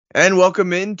And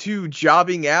welcome into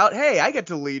Jobbing Out. Hey, I get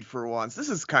to lead for once. This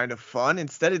is kind of fun.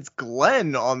 Instead, it's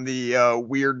Glenn on the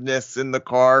weirdness in the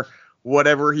car,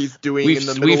 whatever he's doing in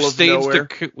the middle of nowhere.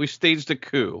 We've staged a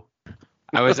coup.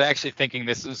 I was actually thinking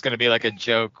this was going to be like a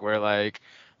joke where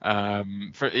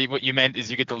for what you meant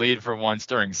is you get to lead for once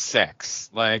during sex.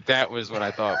 Like that was what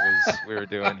I thought was we were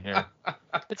doing here.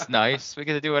 It's nice. We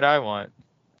get to do what I want.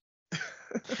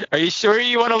 Are you sure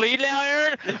you want to lead now,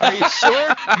 Aaron? Are you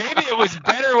sure? Maybe it was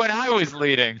better when I was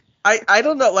leading. I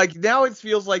don't know. Like now it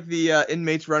feels like the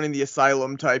inmates running the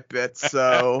asylum type bit.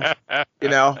 So, I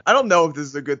don't know if this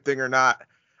is a good thing or not.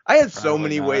 I had so Probably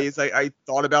many not. ways I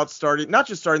thought about not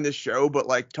just starting this show, but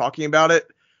like talking about it.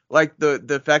 Like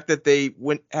the fact that they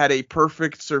had a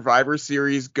perfect Survivor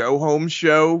Series go home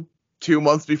show 2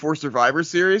 months before Survivor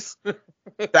Series.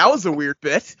 That was a weird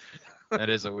bit. That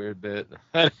is a weird bit.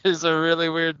 That is a really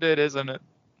weird bit, isn't it?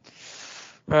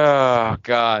 Oh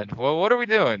God. Well, what are we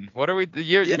doing? What are we?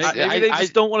 Maybe they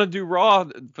just don't want to do Raw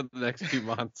for the next 2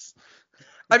 months.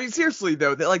 I mean, seriously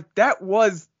though, that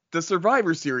was the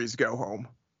Survivor Series go home.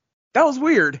 That was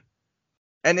weird,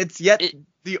 and it's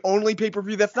the only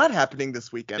pay-per-view that's not happening this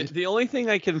weekend. The only thing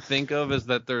I can think of is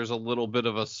that there's a little bit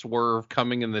of a swerve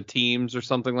coming in the teams or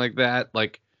something like that.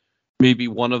 Like maybe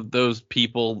one of those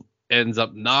people ends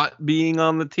up not being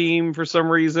on the team for some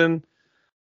reason.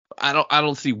 I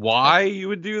don't see why you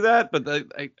would do that, but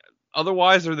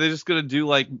otherwise, are they just gonna do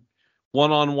like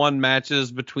one-on-one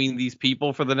matches between these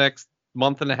people for the next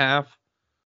month and a half?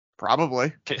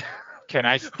 Probably. Can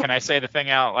I say the thing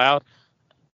out loud?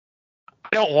 I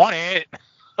don't want it.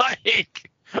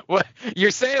 Like, what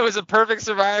you're saying it was a perfect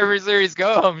Survivor Series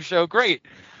go home show. Great.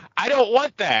 I don't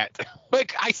want that.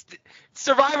 Like,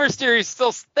 Survivor Series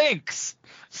still stinks.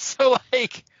 So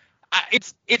like,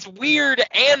 it's weird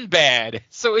and bad.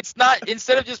 So it's not,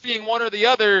 instead of just being one or the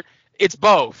other, it's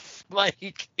both.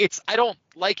 Like, I don't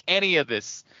like any of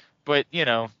this. But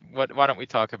why don't we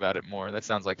talk about it more? That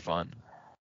sounds like fun.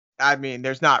 I mean,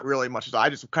 there's not really much. I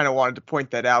just kind of wanted to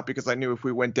point that out because I knew if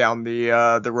we went down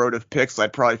the road of picks,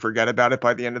 I'd probably forget about it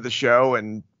by the end of the show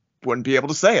and wouldn't be able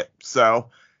to say it.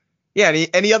 So, yeah.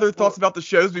 Any other thoughts about the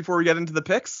shows before we get into the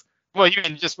picks? Well, you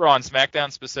mean just Raw and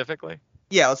SmackDown specifically?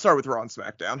 Yeah, let's start with Raw and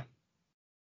SmackDown.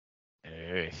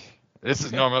 Hey, this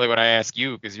is normally what I ask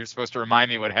you because you're supposed to remind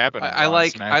me what happened. I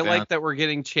like that we're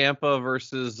getting Ciampa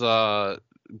versus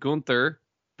Gunther.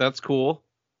 That's cool.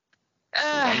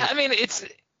 I mean,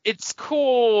 it's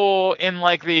cool in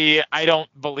like I don't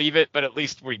believe it, but at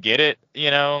least we get it.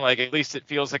 Like at least it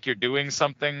feels like you're doing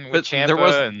something with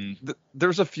Ciampa.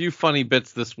 There's a few funny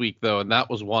bits this week though, and that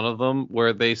was one of them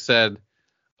where they said,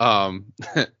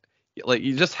 like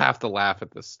you just have to laugh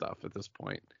at this stuff at this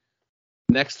point.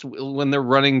 When they're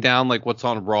running down like what's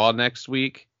on Raw next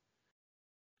week,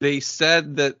 they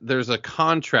said that there's a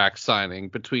contract signing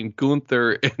between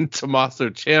Gunther and Tommaso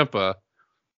Ciampa.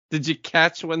 Did you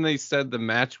catch when they said the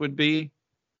match would be?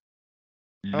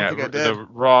 I don't think I did. The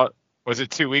Raw, was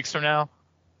it 2 weeks from now?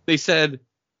 They said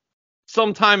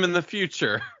sometime in the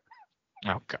future.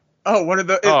 Oh God. Oh, one of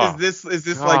the is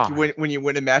this God. like when you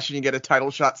win a match and you get a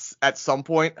title shot at some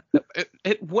point?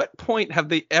 At what point have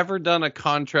they ever done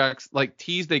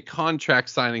teased a contract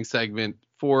signing segment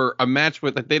for a match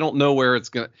with that they don't know where it's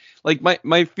gonna? Like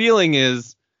my feeling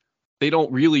is they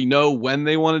don't really know when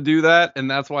they want to do that,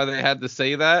 and that's why they had to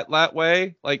say that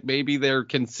way. Like maybe they're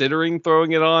considering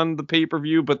throwing it on the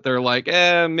pay-per-view, but they're like,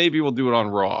 maybe we'll do it on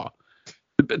Raw.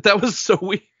 But that was so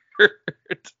weird.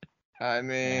 I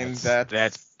mean,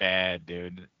 that's bad,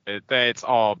 dude. It's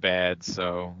all bad.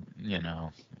 So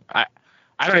I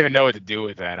don't even know what to do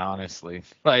with that, honestly.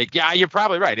 Like, yeah, you're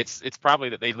probably right. It's probably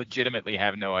that they legitimately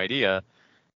have no idea.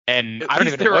 And I don't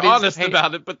even know. They're honest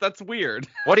about it, but that's weird.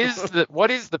 What is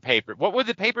the paper? What would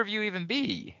the pay-per-view even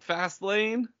be?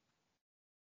 Fastlane.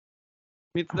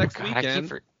 It's next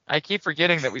weekend. I keep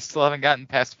forgetting that we still haven't gotten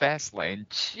past Fastlane.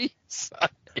 Jeez.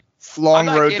 Long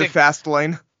road to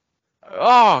Fastlane.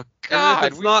 Oh God! And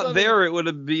if it's not there, it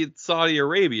would be Saudi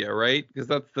Arabia, right? Because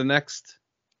that's the next.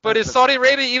 But is Saudi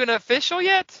Arabia even official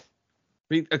yet?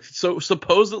 I mean, so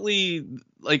supposedly,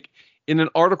 like in an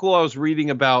article I was reading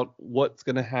about what's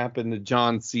going to happen to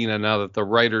John Cena now that the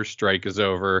writer's strike is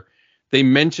over, they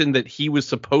mentioned that he was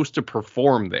supposed to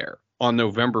perform there on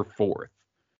November 4th.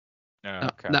 Oh,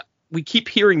 okay. Now, we keep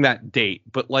hearing that date,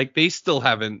 but like they still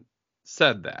haven't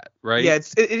said that, right? Yeah,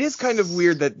 it is kind of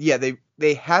weird that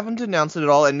they haven't announced it at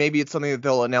all, and maybe it's something that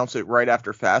they'll announce it right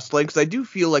after Fastlane, because I do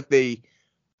feel like they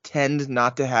tend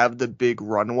not to have the big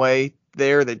runway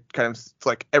there. They kind of, it's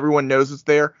like everyone knows it's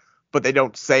there, but they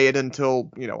don't say it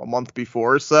until a month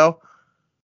before or so.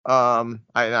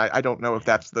 I don't know if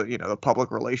that's the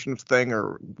public relations thing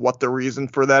or what the reason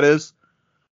for that is.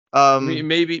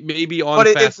 Maybe on but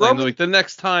if Fastlane, Roman, like the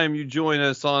next time you join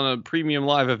us on a premium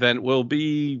live event will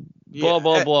be yeah, blah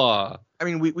blah blah. I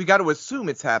mean, we got to assume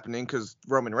it's happening because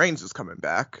Roman Reigns is coming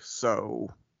back. So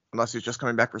unless he's just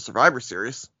coming back for Survivor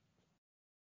Series.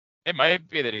 It might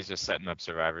be that he's just setting up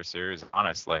Survivor Series,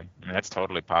 honestly. I mean, that's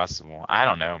totally possible. I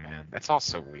don't know, man. That's all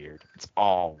so weird. It's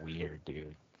all weird,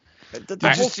 dude. Did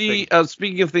you see,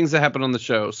 speaking of things that happened on the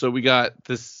show, so we got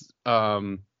this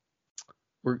Tegan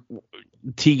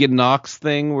Knox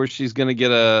thing where she's going to get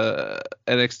a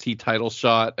NXT title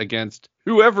shot against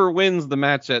whoever wins the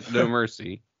match at No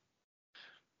Mercy.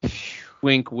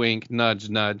 Wink, wink, nudge,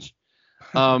 nudge.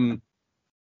 But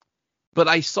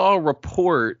I saw a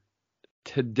report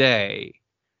today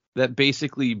that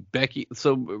basically Becky,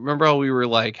 so remember how we were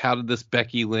like, how did this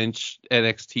Becky Lynch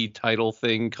NXT title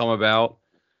thing come about?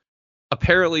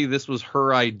 Apparently this was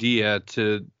her idea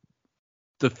to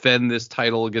defend this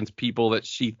title against people that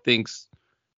she thinks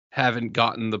haven't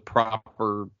gotten the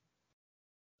proper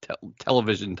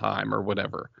television time or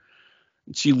whatever.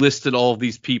 She listed all of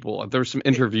these people. There was some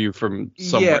interview from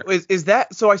somewhere. Yeah, is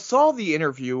that so? I saw the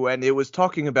interview and it was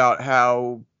talking about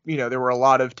how there were a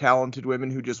lot of talented women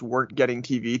who just weren't getting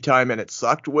TV time and it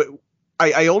sucked.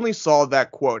 I only saw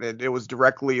that quote and it was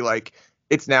directly like,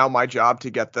 it's now my job to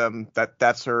get them.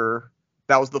 That's her.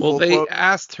 That was the full quote. Well, they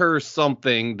asked her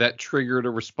something that triggered a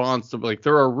response to like,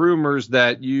 there are rumors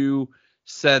that you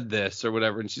said this or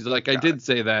whatever. And she's like, I did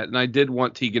say that. And I did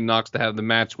want Tegan Knox to have the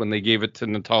match when they gave it to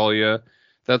Natalya.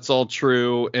 That's all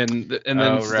true. And then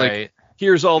it's like,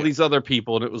 here's all these other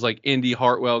people. And it was like Indy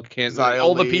Hartwell,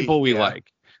 all the people we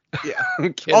like. Yeah,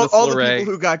 all the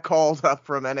people who got called up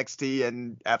from NXT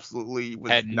and absolutely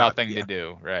had nothing to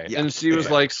do, right? Yeah, and she was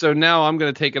like, so now I'm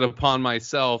going to take it upon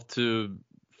myself to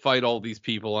fight all these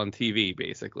people on TV,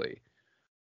 basically.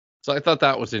 So I thought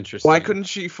that was interesting. Why couldn't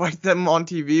she fight them on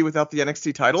TV without the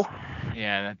NXT title?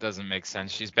 Yeah, that doesn't make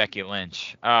sense. She's Becky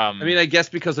Lynch. I mean, I guess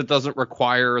because it doesn't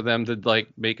require them to like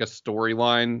make a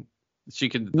storyline. She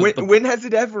can. When has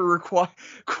it ever required?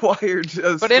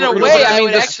 But in a way, I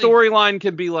mean, the storyline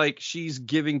could be like she's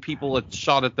giving people a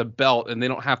shot at the belt, and they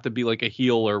don't have to be like a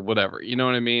heel or whatever. You know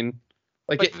what I mean?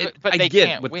 Like, but I they get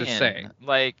can't what win. they're saying.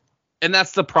 Like, and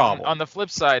that's the problem. On the flip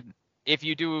side, if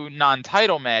you do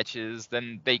non-title matches,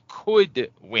 then they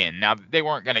could win. Now, they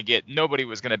weren't going to nobody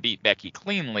was going to beat Becky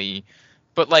cleanly,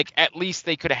 but like at least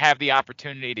they could have the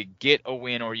opportunity to get a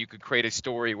win, or you could create a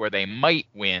story where they might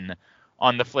win.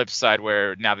 On the flip side,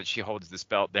 where now that she holds this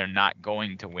belt, they're not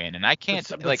going to win, and I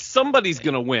can't but somebody's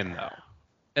going to win though,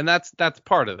 and that's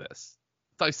part of this.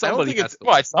 Like somebody has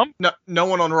to win. No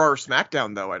one on Raw or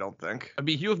SmackDown though. I don't think. I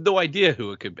mean, you have no idea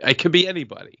who it could be. It could be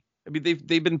anybody. I mean,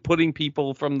 they've been putting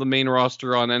people from the main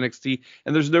roster on NXT,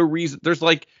 and there's no reason. There's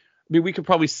like, I mean, we could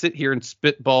probably sit here and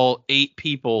spitball 8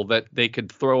 people that they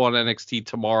could throw on NXT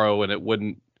tomorrow, and it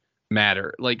wouldn't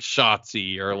matter. Like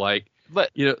Shotzi or like.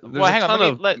 Hang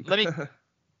on. Let me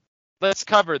let's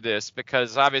cover this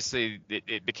because obviously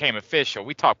it became official.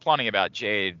 We talked plenty about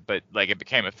Jade, but like it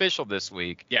became official this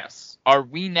week. Yes. Are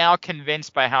we now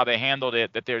convinced by how they handled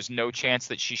it that there's no chance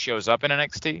that she shows up in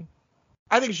NXT?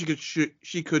 I think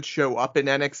she could show up in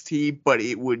NXT, but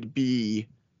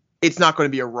it's not going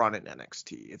to be a run in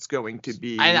NXT. It's going to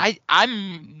be. And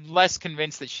I'm less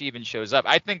convinced that she even shows up.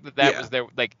 I think that was their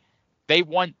they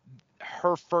want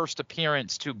her first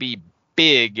appearance to be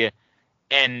big,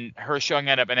 and her showing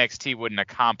up in NXT wouldn't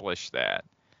accomplish that.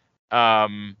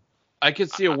 I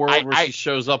could see a world where she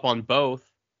shows up on both.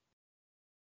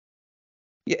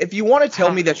 Yeah, if you want to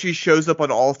tell me that she shows up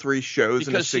on all 3 shows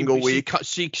in a single week,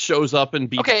 she shows up and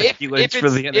beats Becky Lynch for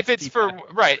the NXT.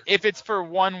 If it's for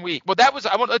 1 week, well,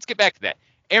 let's get back to that.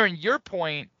 Aaron, your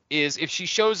point is if she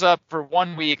shows up for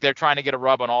 1 week, they're trying to get a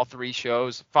rub on all 3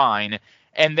 shows, fine,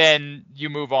 and then you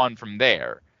move on from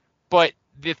there. But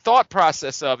the thought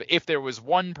process of if there was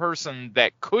one person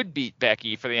that could beat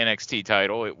Becky for the NXT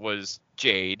title, it was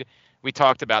Jade. We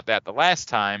talked about that the last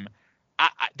time.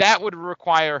 That would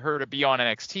require her to be on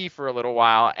NXT for a little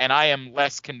while, and I am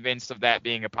less convinced of that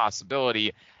being a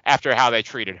possibility after how they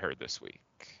treated her this week.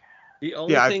 The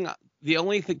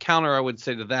only counter I would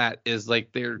say to that is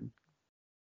like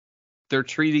they're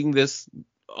treating this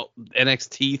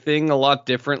NXT thing a lot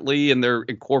differently, and they're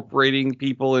incorporating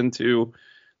people into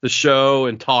the show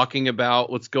and talking about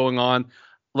what's going on.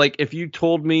 Like if you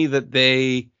told me that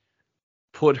they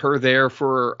put her there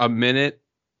for a minute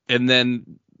and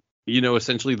then,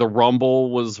 essentially the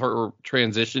Rumble was her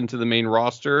transition to the main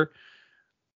roster,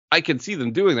 I can see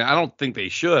them doing that. I don't think they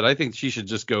should. I think she should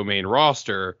just go main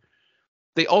roster.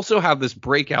 they also have this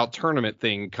breakout tournament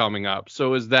thing coming up.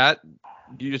 So is that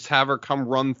you just have her come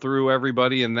run through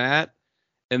everybody in that,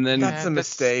 and then That's a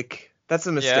mistake. That's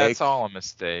a mistake. Yeah, it's all a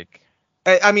mistake.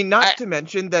 I mean, not to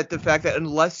mention that the fact that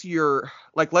unless you're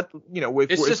like,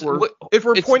 if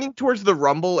we're pointing towards the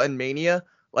Rumble and Mania,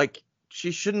 like she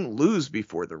shouldn't lose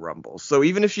before the Rumble. So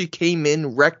even if she came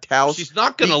in wrecked house, she's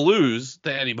not gonna lose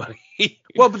to anybody.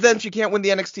 Well, but then she can't win the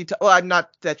NXT. Well, not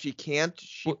that she can't.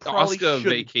 She probably Asuka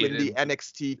should win the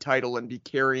NXT title and be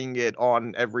carrying it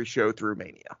on every show through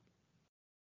Mania.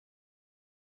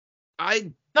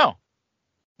 No.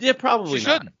 Yeah, probably she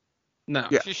not. shouldn't. No,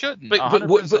 yeah. She shouldn't.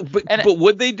 But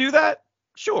would they do that?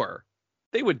 Sure,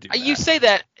 they would do that. You say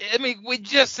that. I mean, we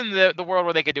just in the world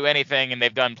where they could do anything, and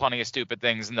they've done plenty of stupid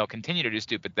things, and they'll continue to do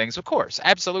stupid things. Of course,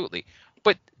 absolutely.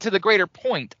 But to the greater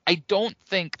point, I don't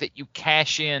think that you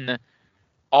cash in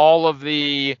all of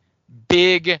the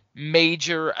big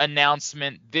major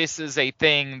announcement. This is a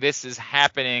thing. This is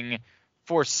happening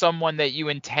for someone that you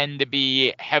intend to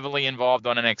be heavily involved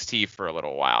on NXT for a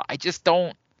little while. I just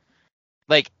don't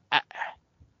like.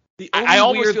 I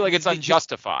almost feel like it's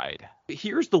unjustified.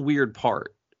 Here's the weird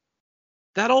part.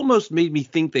 That almost made me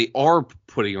think they are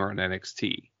putting her on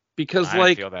NXT because I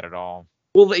don't feel that at all.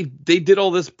 Well, they did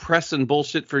all this press and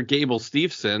bullshit for Gable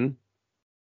Steveson.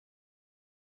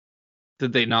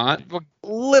 Did they not?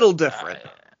 Little different.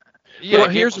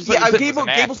 Yeah, Gable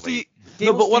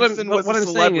Steveson was a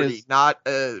celebrity, not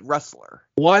a wrestler.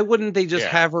 Why wouldn't they just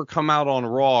have her come out on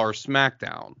Raw or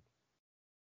SmackDown?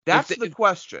 That's the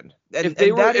question. If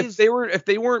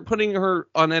they weren't putting her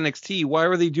on NXT, why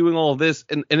are they doing all of this?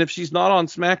 And if she's not on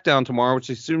SmackDown tomorrow, which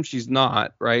I assume she's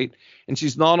not, right? And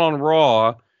she's not on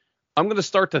Raw, I'm going to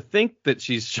start to think that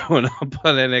she's showing up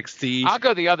on NXT. I'll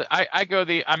go the other. I'm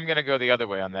going to go the other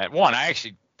way on that. One, I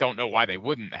actually don't know why they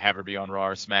wouldn't have her be on Raw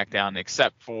or SmackDown,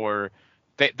 except for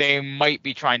they might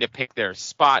be trying to pick their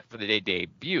spot for the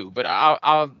debut. But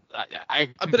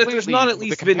but if there's not at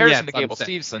least vignettes to Gable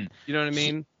Steveson, you know what I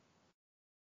mean?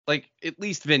 Like at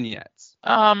least vignettes.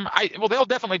 They'll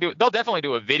definitely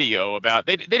do a video about.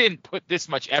 They didn't put this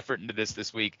much effort into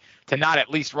this week to not at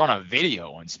least run a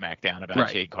video on SmackDown about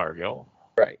Jade Cargill.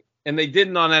 Right. And they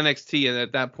didn't on NXT, and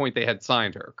at that point they had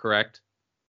signed her, correct?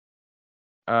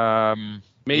 Maybe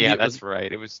that's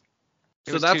right. It was.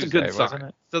 So that's Tuesday, a good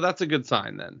sign. So that's a good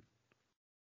sign then.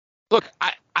 Look,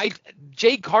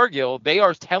 Jade Cargill, they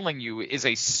are telling you, is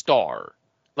a star.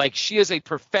 Like, she is a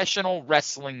professional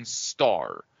wrestling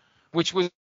star, which was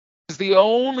the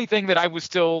only thing that I was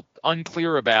still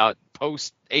unclear about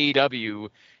post AEW,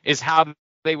 is how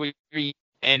they would treat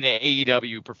an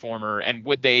AEW performer and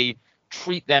would they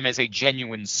treat them as a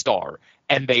genuine star.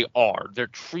 And they are. They're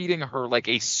treating her like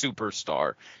a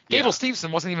superstar. Gable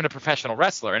Steveson wasn't even a professional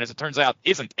wrestler, and as it turns out,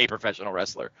 isn't a professional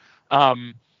wrestler.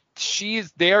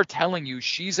 They're telling you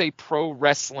she's a pro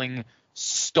wrestling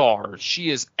star. She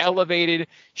is elevated.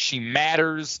 She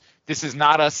matters. This is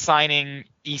not us signing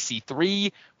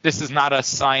EC3. This is not us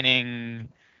signing,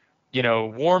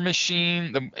 War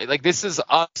Machine. This is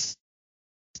us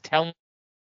telling.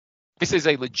 This is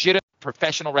a legitimate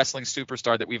professional wrestling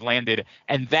superstar that we've landed,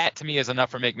 and that to me is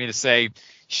enough for me to say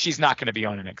she's not going to be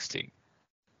on NXT.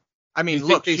 I mean,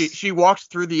 look, she walked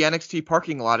through the NXT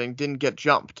parking lot and didn't get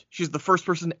jumped. She's the first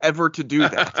person ever to do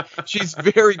that. She's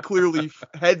very clearly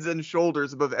heads and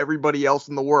shoulders above everybody else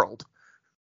in the world.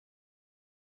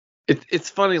 It's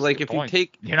funny, like if point. You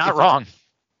take, you're not wrong.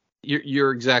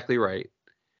 You're exactly right.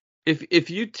 If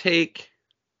you take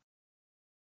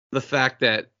the fact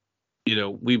that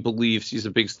we believe she's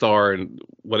a big star and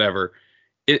whatever,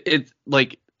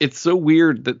 it's so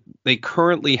weird that they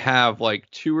currently have like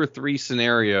 2 or 3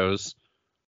 scenarios,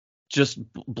 just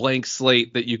blank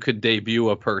slate that you could debut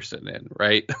a person in,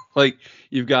 right? Like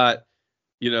you've got,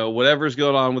 whatever's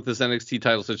going on with this NXT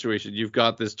title situation, you've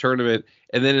got this tournament,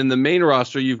 and then in the main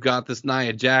roster, you've got this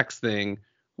Nia Jax thing,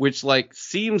 which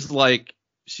seems like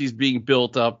she's being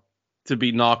built up to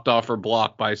be knocked off her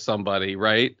block by somebody,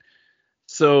 right?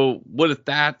 So what if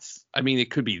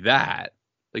it could be that,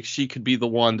 like she could be the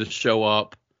one to show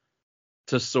up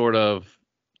to sort of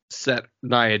set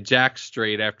Nia Jax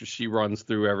straight after she runs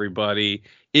through everybody,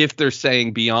 if they're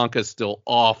saying Bianca's still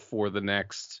off for the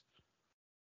next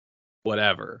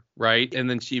whatever, right? And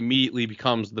then she immediately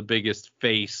becomes the biggest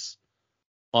face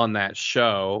on that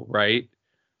show, right?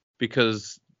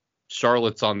 Because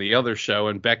Charlotte's on the other show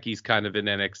and Becky's kind of in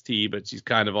NXT, but she's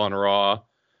kind of on Raw.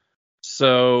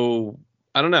 So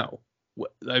I don't know.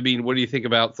 I mean, what do you think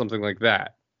about something like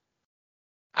that?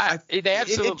 They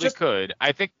absolutely could.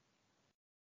 I think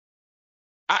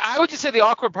I would just say the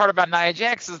awkward part about Nia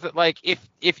Jax is that, like,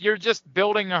 if you're just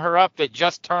building her up, that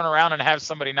just turn around and have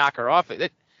somebody knock her off,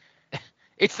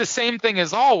 it's the same thing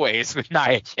as always with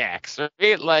Nia Jax,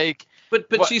 right? Like,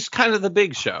 but she's kind of the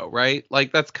Big Show, right?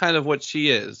 Like, that's kind of what she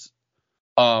is.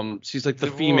 She's like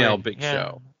the female Big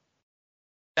Show.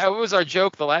 That was our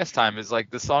joke the last time, is like,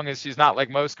 the song is she's not like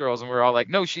most girls, and we're all like,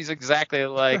 no, she's exactly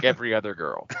like every other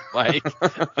girl. Like,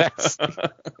 that's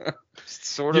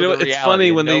sort of the reality. It's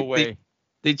funny when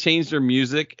they changed their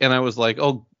music, and I was like,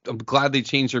 oh, I'm glad they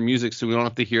changed their music so we don't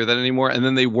have to hear that anymore. And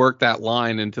then they worked that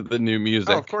line into the new music.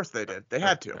 Oh, of course they did. They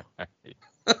had to.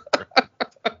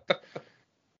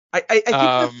 I think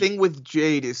the thing with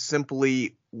Jade is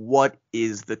simply, what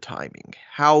is the timing?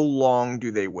 How long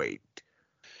do they wait?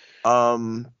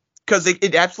 Because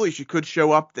it absolutely, she could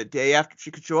show up the day after.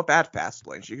 She could show up at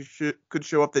Fastlane. She could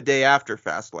show up the day after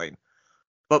Fastlane.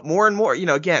 But more and more,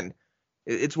 again,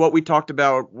 it's what we talked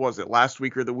about. Was it last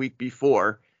week or the week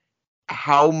before?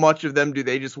 How much of them do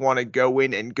they just want to go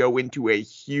into a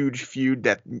huge feud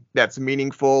that's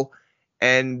meaningful,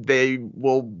 and they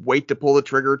will wait to pull the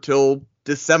trigger till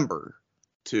December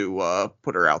to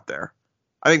put her out there?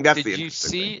 I think that's the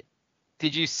interesting thing.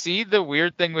 Did you see the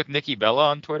weird thing with Nikki Bella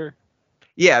on Twitter?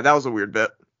 Yeah, that was a weird bit.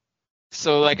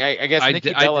 So, like, I guess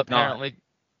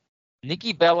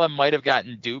Nikki Bella might have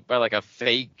gotten duped by, like, a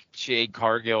fake Jade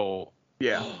Cargill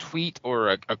tweet or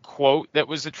a quote that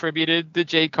was attributed to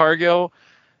Jade Cargill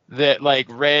that, like,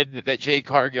 read that Jade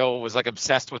Cargill was, like,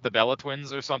 obsessed with the Bella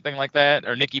twins or something like that,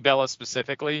 or Nikki Bella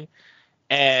specifically,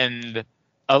 and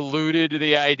alluded to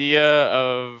the idea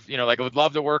of, like, I would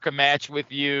love to work a match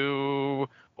with you,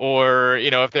 or,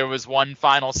 if there was one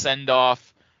final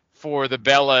send-off for the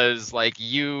Bellas, like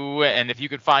you, and if you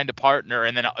could find a partner,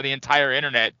 and then the entire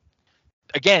internet,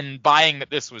 again, buying that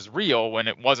this was real when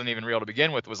it wasn't even real to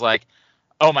begin with, was like,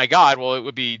 oh my God, well, it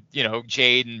would be,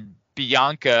 Jade and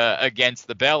Bianca against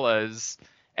the Bellas.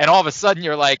 And all of a sudden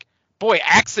you're like, boy,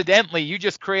 accidentally, you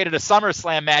just created a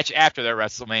SummerSlam match after their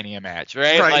WrestleMania match,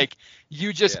 right? Like,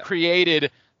 you just created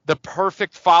the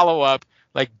perfect follow-up,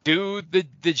 like, do the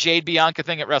Jade Bianca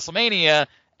thing at WrestleMania,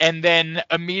 and then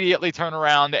immediately turn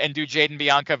around and do Jade and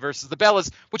Bianca versus the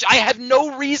Bellas, which I have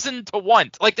no reason to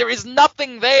want. Like, there is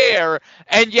nothing there.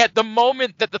 And yet the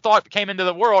moment that the thought came into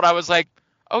the world, I was like,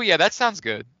 oh yeah, that sounds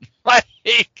good. Like,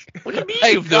 what do you mean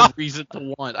you have no reason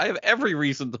to want? I have every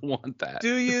reason to want that.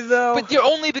 Do you, though? But you're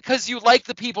only because you like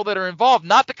the people that are involved,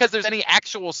 not because there's any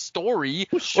actual story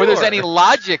or there's any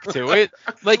logic to it.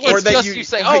 Like, it's just you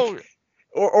say,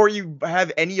 or you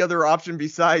have any other option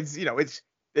besides,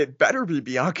 it better be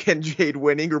Bianca and Jade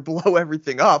winning or blow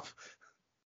everything up.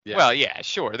 Yeah. Well, yeah,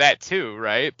 sure, that too,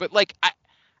 right? But, like,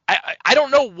 I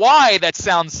don't know why that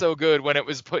sounds so good when it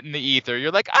was put in the ether.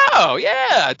 You're like, oh,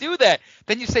 yeah, do that.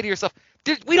 Then you say to yourself,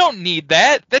 dude, we don't need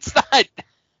that. That's not,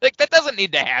 like, that doesn't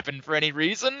need to happen for any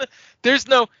reason. There's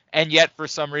no, and yet for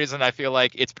some reason I feel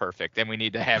like it's perfect and we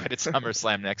need to have it at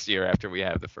SummerSlam next year after we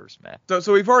have the first match.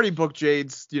 So we've already booked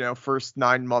Jade's, first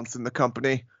 9 months in the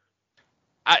company.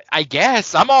 I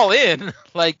guess I'm all in.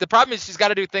 Like, the problem is she's got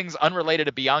to do things unrelated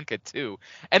to Bianca too,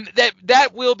 and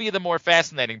that will be the more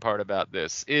fascinating part about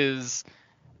this. Is,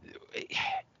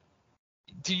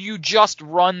 do you just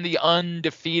run the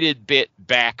undefeated bit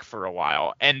back for a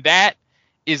while? And that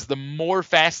is the more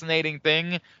fascinating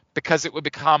thing, because it would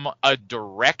become a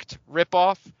direct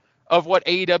ripoff of what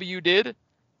AEW did,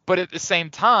 but at the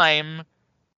same time,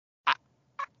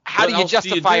 how do you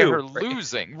justify her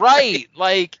losing? Right,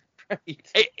 like.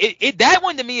 That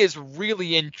one to me is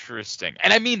really interesting.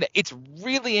 And I mean, it's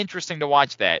really interesting to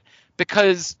watch that,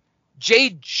 because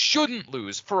Jade shouldn't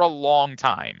lose for a long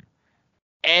time.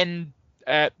 And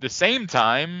at the same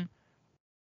time,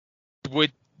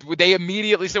 would they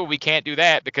immediately say, well, we can't do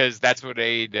that because that's what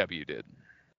AEW did?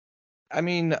 I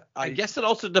mean, I guess it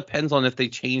also depends on if they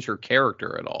change her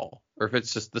character at all, or if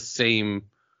it's just the same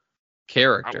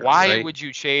character. Why would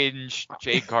you change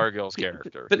Jade Cargill's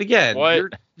character? But again,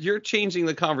 you're changing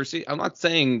the conversation. I'm not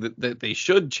saying that they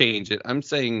should change it. I'm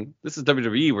saying this is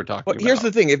WWE we're talking about. Here's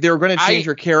the thing. If they were going to change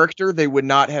her character, they would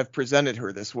not have presented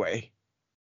her this way.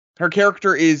 Her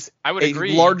character is a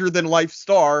larger-than-life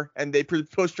star, and they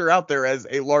pushed her out there as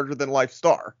a larger-than-life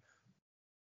star.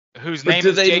 Whose name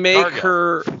is Jade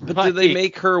Cargill. Did they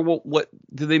make her what?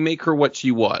 Did they make her what she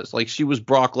was? Like, she was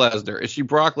Brock Lesnar. Is she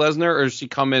Brock Lesnar, or does she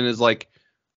come in as like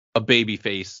a baby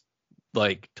face,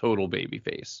 like total baby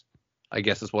face? I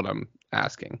guess is what I'm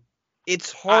asking.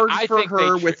 It's hard for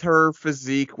her with her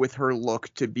physique, with her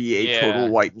look, to be a total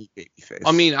white meat baby face.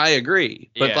 I mean, I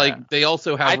agree, but like, they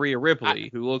also have Rhea Ripley,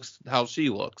 who looks how she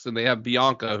looks, and they have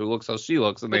Bianca, who looks how she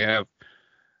looks, and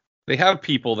they They have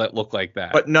people that look like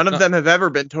that. But none of them have ever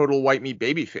been total white meat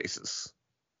baby faces.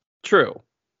 True.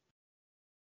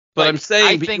 But Like, I'm saying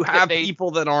I that think you that have they-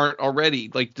 people that aren't already.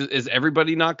 Like, is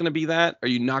everybody not going to be that? Are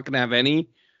you not going to have any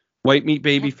white meat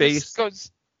baby Well, this face?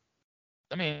 goes-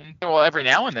 I mean, well, every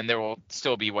now and then there will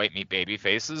still be white meat baby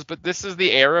faces, but this is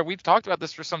the era. We've talked about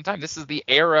this for some time. This is the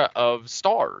era of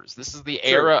stars. This is the True.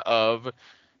 era of,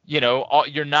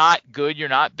 you're not good, you're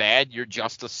not bad, you're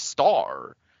just a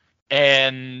star,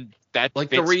 and that Like,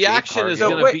 the fits Jade reaction is Cargill.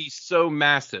 going to wait. be so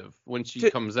massive when she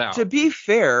comes out. To be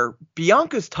fair,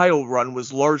 Bianca's title run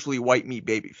was largely white meat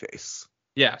babyface.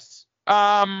 Yes.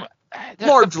 The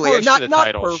Largely, push not to the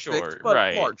title, perfect, sure, but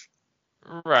right, large.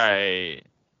 right.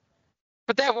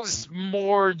 But that was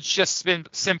more just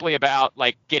simply about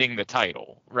like getting the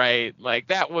title, right? Like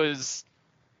that was.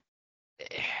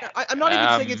 I'm not even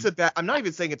saying it's a bad. I'm not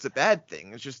even saying it's a bad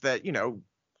thing. It's just that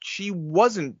she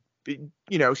wasn't.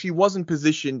 She wasn't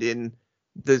positioned in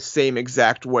the same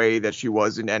exact way that she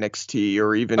was in NXT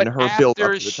or even But her build up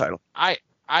after to the title. I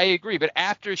agree, but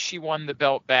after she won the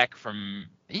belt back from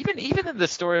even in the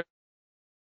story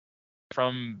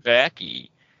from Becky,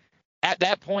 at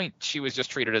that point she was just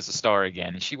treated as a star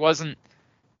again. She wasn't.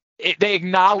 They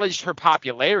acknowledged her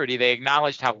popularity. They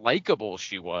acknowledged how likable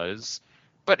she was,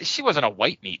 but she wasn't a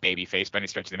white meat babyface by any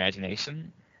stretch of the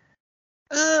imagination.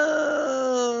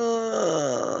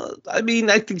 I mean,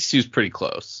 I think she was pretty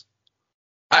close.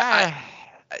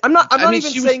 I'm not even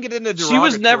saying it in a derogatory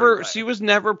way. She was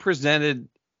never presented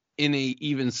in a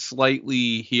even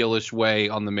slightly heelish way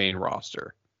on the main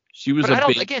roster. She was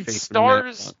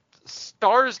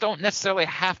stars don't necessarily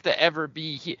have to ever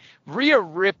be Rhea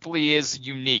Ripley is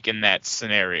unique in that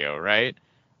scenario, right?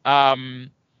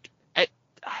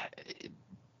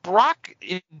 Brock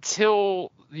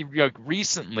until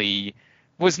recently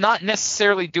was not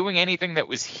necessarily doing anything that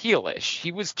was heelish.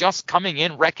 He was just coming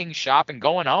in, wrecking shop, and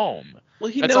going home.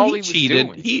 Well, That's all he was cheated.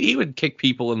 doing. He would kick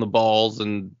people in the balls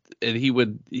and he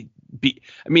would be.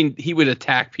 I mean, he would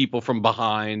attack people from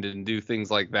behind and do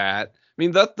things like that. I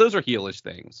mean, those are heelish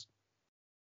things.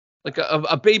 Like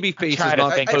a baby face is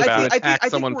not supposed to attack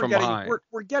someone from behind.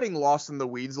 We're getting lost in the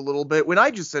weeds a little bit. When I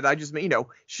just meant,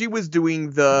 she was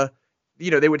doing the.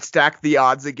 They would stack the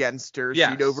odds against her.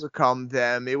 Yes. She'd overcome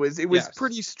them. It was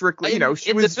pretty strictly,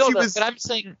 she was. But I'm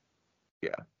saying,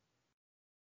 yeah.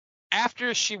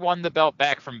 After she won the belt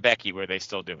back from Becky, were they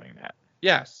still doing that?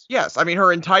 Yes. Yes. I mean,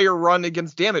 her entire run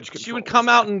against Damage Control. She would come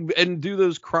out and do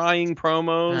those crying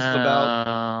promos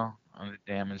about the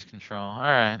Damage Control. All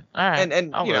right.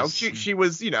 And she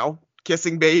was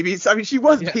kissing babies. I mean, she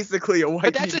was basically a white.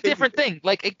 But that's a different thing.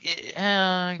 Like,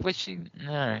 was she?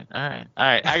 All right.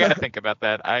 I gotta think about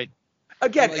that.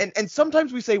 Again, and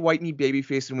sometimes we say white meat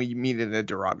babyface and we mean it in a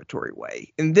derogatory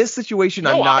way. In this situation,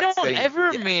 I'm not saying. I don't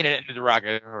ever mean it in a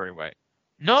derogatory way.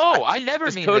 No, I never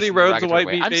mean Cody this in Rhodes a white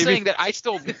way. meat I'm baby? saying that I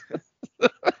still.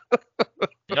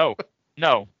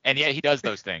 No, and yet he does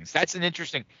those things. That's an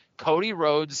interesting. Cody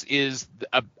Rhodes is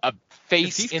a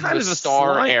face in the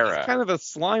star era. He's kind of a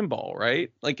slime ball,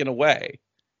 right? Like in a way.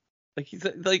 Like he's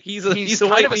a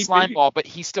kind of a slime ball, but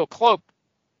he's still cloaked.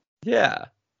 Yeah,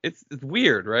 it's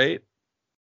weird, right?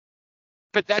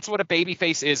 But that's what a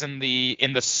babyface is in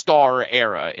the star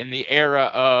era, in the era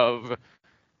of,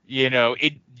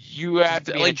 you have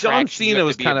to be like John Cena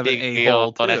was kind of an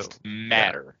a-hole too. That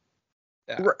matter.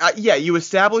 Yeah, you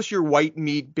establish your white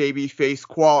meat babyface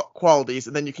qualities,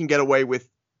 and then you can get away with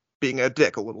being a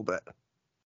dick a little bit.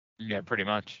 Yeah, pretty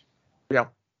much. Yeah,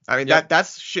 I mean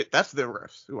that's shit. That's the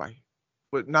refs.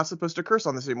 We're not supposed to curse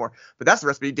on this anymore, but that's the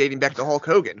recipe dating back to Hulk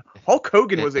Hogan. Hulk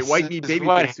Hogan was a white meat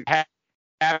babyface.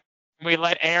 We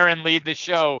let Aaron lead the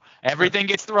show. Everything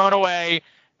gets thrown away.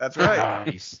 That's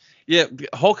right. Yeah,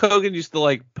 Hulk Hogan used to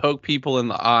like poke people in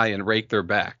the eye and rake their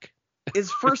back.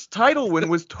 His first title win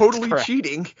was totally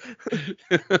cheating.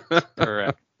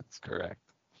 Correct. That's correct.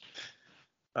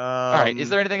 All right. Is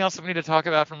there anything else that we need to talk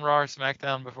about from Raw or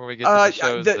SmackDown before we get to the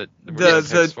shows that we're getting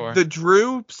picks for? The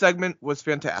Drew segment was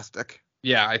fantastic.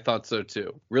 Yeah, I thought so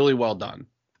too. Really well done.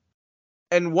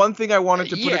 And one thing I wanted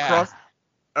to put across.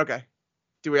 Okay.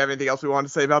 Do we have anything else we want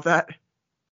to say about that?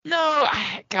 No,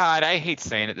 God, I hate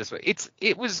saying it this way.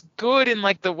 It was good in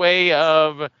like the way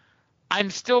of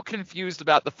I'm still confused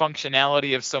about the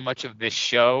functionality of so much of this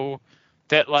show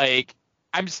that like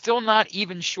I'm still not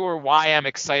even sure why I'm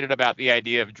excited about the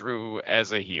idea of Drew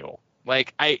as a heel.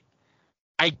 Like I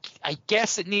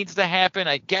guess it needs to happen.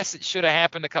 I guess it should have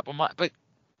happened a couple months, but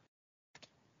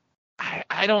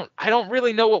I don't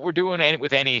really know what we're doing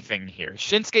with anything here.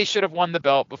 Shinsuke should have won the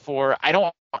belt before. I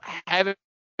don't have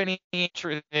any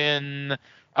interest in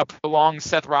a prolonged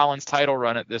Seth Rollins title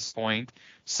run at this point.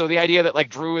 So the idea that like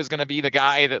Drew is going to be the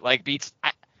guy that like beats,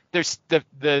 there's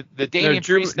the Damian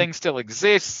Priest thing still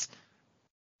exists.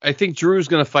 I think Drew's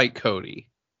going to fight Cody.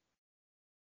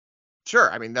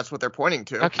 Sure, I mean that's what they're pointing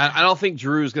to. Okay. I don't think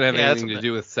Drew's going to have anything to that's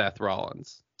do with Seth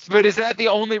Rollins. But is that the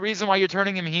only reason why you're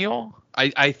turning him heel?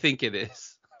 I think it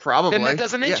is. Probably. Then that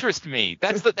doesn't interest me.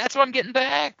 That's what I'm getting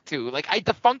back to. Like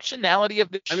the functionality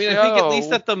of the show. I mean, I think at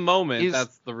least at the moment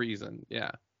that's the reason.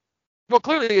 Yeah. Well,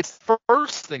 clearly it's the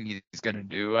first thing he's going to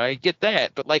do. I get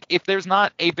that. But like if there's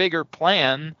not a bigger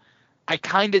plan, I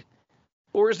kind of.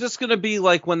 Or is this going to be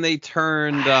like when they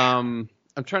turned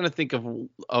I'm trying to think of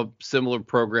a similar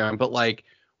program, but like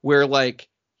where like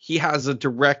he has a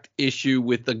direct issue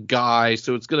with the guy,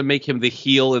 so it's going to make him the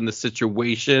heel in the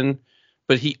situation,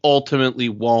 but he ultimately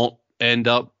won't end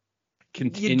up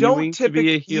continuing to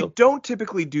be a heel. You don't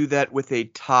typically do that with a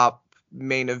top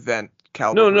main event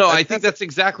caliber. No, I think that's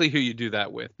exactly who you do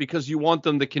that with, because you want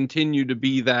them to continue to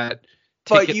be that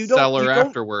ticket seller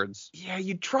afterwards. Yeah,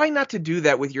 you try not to do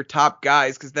that with your top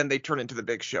guys, because then they turn into the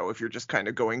Big Show if you're just kind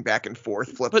of going back and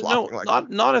forth, flip-flopping. But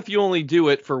no, not if you only do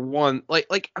it for one.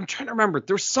 Like I'm trying to remember.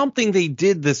 There's something they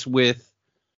did this with.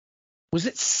 Was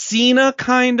it Cena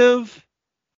kind of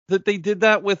that they did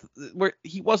that with, where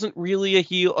he wasn't really a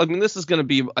heel? I mean, this is going to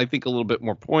be, I think, a little bit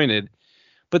more pointed.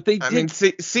 But they did. I mean,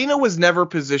 Cena was never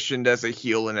positioned as a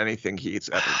heel in anything he's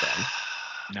ever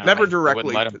done. Never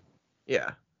directly.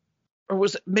 Yeah. Or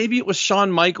maybe it was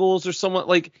Shawn Michaels or someone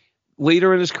like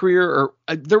later in his career, or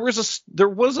there was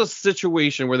a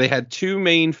situation where they had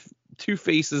two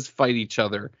faces fight each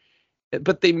other,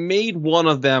 but they made one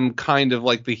of them kind of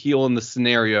like the heel in the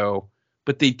scenario,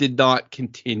 but they did not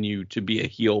continue to be a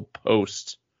heel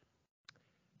post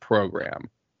program.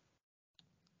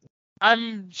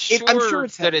 I'm sure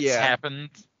it's happened.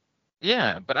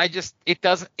 Yeah, but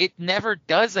it never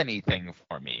does anything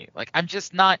for me. Like, I'm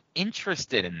just not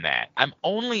interested in that. I'm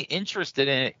only interested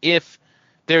in it if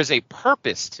there's a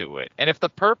purpose to it. And if the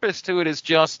purpose to it is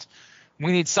just,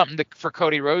 we need something for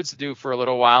Cody Rhodes to do for a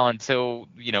little while until,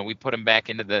 we put him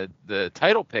back into the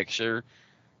title picture.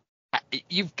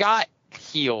 You've got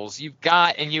heels.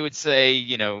 And you would say,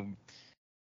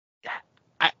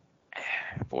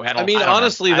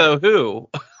 honestly, who?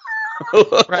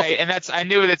 Right, and I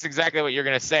knew that's exactly what you're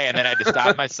going to say, and then I had to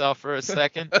stop myself for a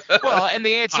second. Well, and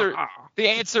the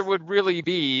answer would really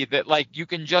be that, like, you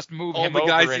can just move him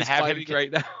over and have him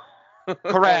right now.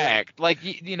 Correct. Like,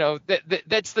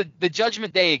 that's the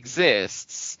Judgment Day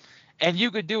exists, and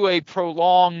you could do a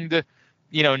prolonged,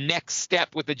 next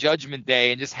step with the Judgment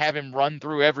Day and just have him run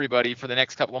through everybody for the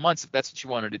next couple of months if that's what you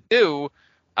wanted to do.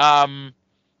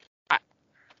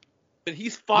 But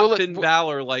he's fought Finn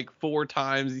Balor like 4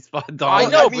 times. He's fought Dolph. I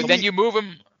know, but then you move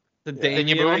him. Then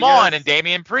you move him on, and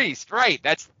Damian Priest. Right.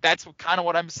 That's kind of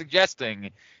what I'm suggesting,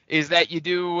 is that you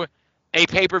do a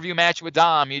pay-per-view match with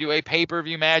Dom. You do a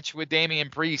pay-per-view match with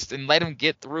Damian Priest, and let him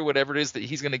get through whatever it is that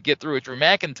he's going to get through with Drew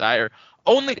McIntyre.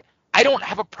 I don't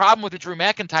have a problem with the Drew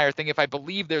McIntyre thing if I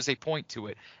believe there's a point to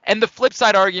it. And the flip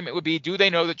side argument would be, do they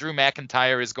know that Drew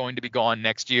McIntyre is going to be gone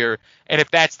next year? And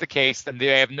if that's the case, then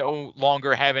they have no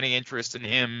longer have any interest in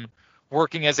him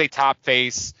working as a top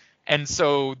face. And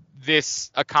so this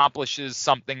accomplishes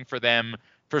something for them,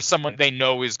 for someone they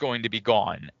know is going to be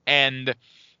gone. And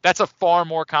that's a far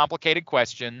more complicated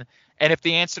question. And if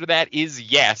the answer to that is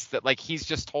yes, that like he's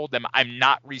just told them, I'm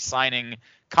not re-signing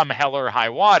come hell or high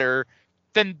water,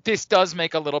 then this does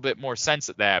make a little bit more sense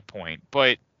at that point.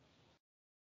 But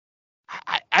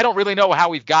I don't really know how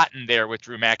we've gotten there with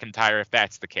Drew McIntyre if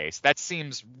that's the case. That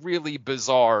seems really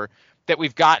bizarre, that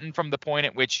we've gotten from the point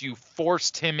at which you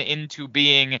forced him into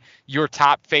being your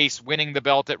top face, winning the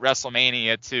belt at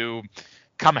WrestleMania, to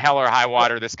come hell or high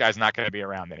water, this guy's not going to be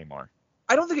around anymore.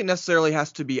 I don't think it necessarily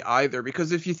has to be either,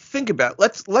 because if you think about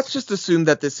it, let's just assume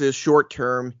that this is short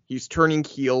term. He's turning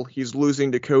heel. He's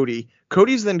losing to Cody.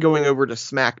 Cody's then going over to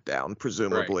SmackDown,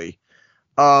 presumably.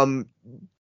 Right.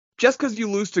 Just because you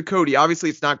lose to Cody, obviously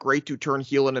it's not great to turn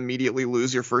heel and immediately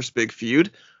lose your first big feud.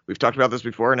 We've talked about this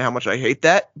before and how much I hate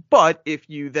that. But if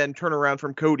you then turn around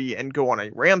from Cody and go on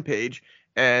a rampage,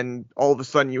 and all of a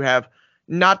sudden you have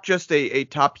not just a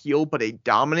top heel, but a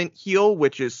dominant heel,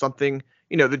 which is something,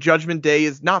 the Judgment Day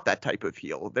is not that type of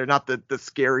heel. They're not the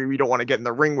scary, we don't want to get in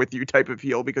the ring with you type of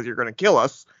heel because you're going to kill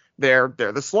us. They're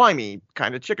the slimy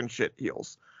kind of chicken shit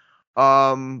heels.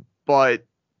 But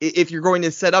if you're going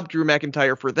to set up Drew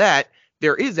McIntyre for that,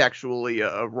 there is actually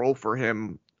a role for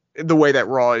him the way that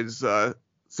Raw is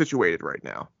situated right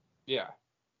now. Yeah,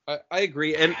 I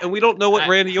agree. And we don't know what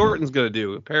Randy Orton's going to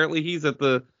do. Apparently he's at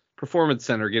the Performance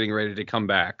Center getting ready to come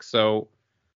back. So,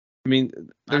 I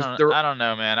mean, I don't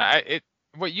know, man.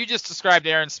 what you just described,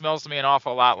 Aaron, smells to me an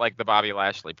awful lot like the Bobby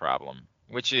Lashley problem,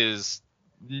 which is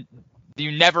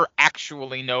you never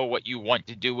actually know what you want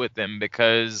to do with them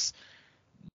because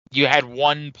you had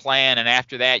one plan, and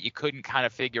after that, you couldn't kind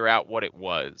of figure out what it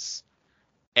was.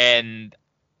 And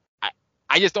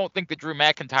I just don't think that Drew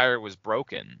McIntyre was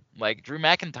broken. Like, Drew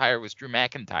McIntyre was Drew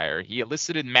McIntyre. He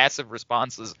elicited massive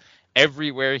responses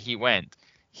everywhere he went.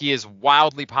 He is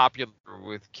wildly popular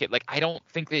with kids. Like, I don't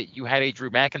think that you had a Drew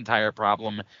McIntyre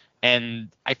problem, and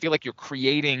I feel like you're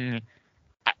creating.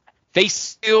 They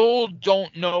still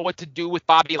don't know what to do with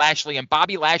Bobby Lashley, and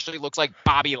Bobby Lashley looks like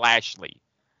Bobby Lashley.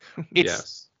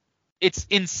 It's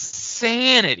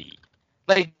insanity.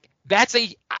 Like,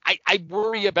 I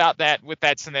worry about that with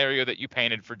that scenario that you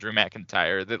painted for Drew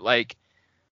McIntyre. That, like,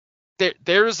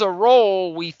 there's a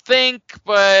role we think,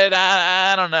 but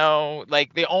I don't know.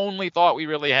 Like, the only thought we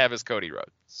really have is Cody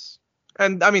Rhodes.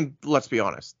 And I mean, let's be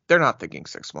honest. They're not thinking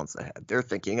 6 months ahead. They're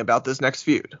thinking about this next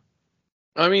feud.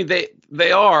 I mean,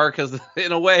 they are, because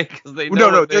in a way, because they know.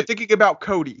 No, they're thinking about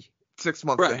Cody 6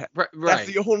 months ahead. Right. That's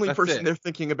the only person they're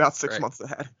thinking about 6 months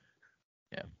ahead.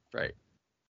 Yeah, right.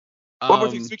 One more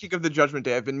thing, speaking of the Judgment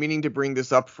Day, I've been meaning to bring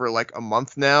this up for like a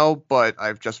month now, but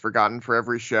I've just forgotten for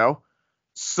every show.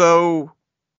 So,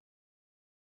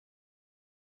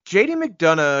 JD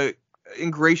McDonough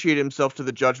ingratiated himself to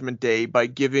the Judgment Day by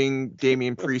giving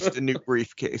Damian Priest a new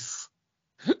briefcase.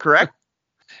 Correct?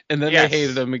 And then they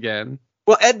hated him again.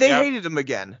 Well, they hated him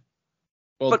again.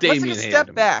 Well, but Damian let's take a hated step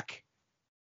him. back.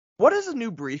 What does a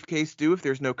new briefcase do if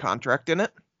there's no contract in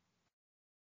it?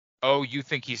 Oh, you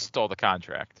think he stole the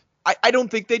contract? I don't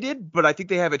think they did, but I think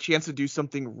they have a chance to do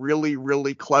something really,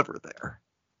 really clever there.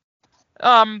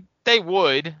 They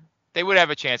would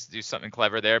have a chance to do something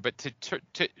clever there, but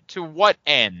to what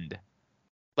end?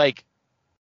 Like,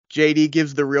 JD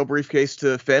gives the real briefcase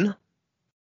to Finn.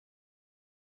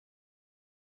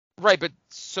 Right, but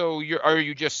so are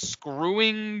you just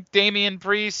screwing Damian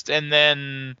Priest and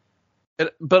then?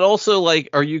 But also, like,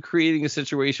 are you creating a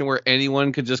situation where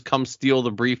anyone could just come steal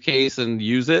the briefcase and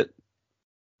use it?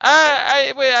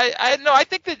 I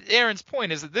think that Aaron's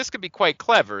point is that this could be quite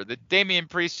clever. That Damian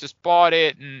Priest just bought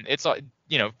it, and it's, JD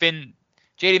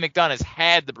McDonough has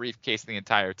had the briefcase the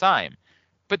entire time.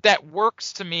 But that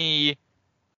works to me.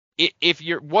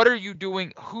 What are you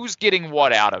doing? Who's getting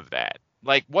what out of that?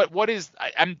 Like, what is?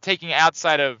 I'm taking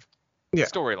outside of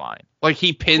storyline. Like,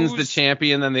 he pins the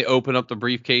champion, then they open up the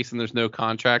briefcase and there's no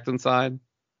contract inside.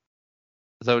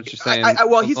 Is that what you're saying?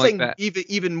 Well, he's saying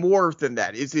even more than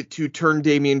that. Is it to turn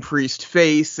Damian Priest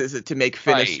face? Is it to make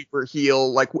Finn a super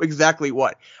heel? Like, exactly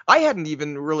what? I hadn't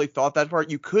even really thought that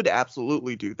part. You could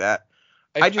absolutely do that.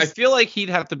 I feel like he'd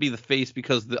have to be the face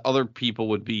because the other people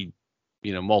would be,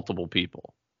 multiple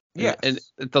people. Yeah, and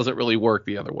it doesn't really work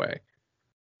the other way.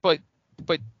 But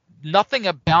nothing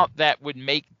about that would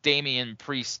make Damian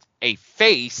Priest a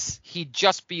face. He'd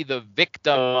just be the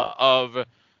victim of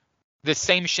the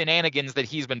same shenanigans that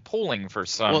he's been pulling for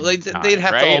some time. They'd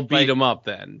have to all beat him up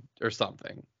then or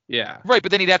something. Yeah. Right,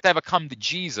 but then he'd have to have a come to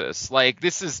Jesus. Like,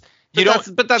 this is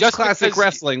But that's classic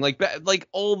wrestling. Like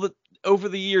all the over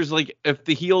the years, like, if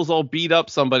the heels all beat up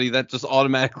somebody, that just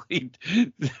automatically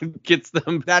gets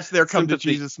them. That's their come to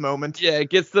Jesus moment. Yeah, it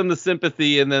gets them the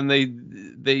sympathy, and then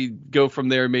they go from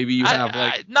there. Maybe you have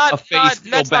a face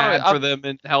feel bad for them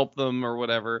and help them or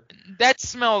whatever.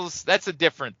 That's a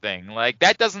different thing. Like,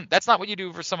 that's not what you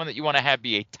do for someone that you want to have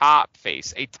be a top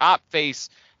face. A top face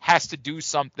has to do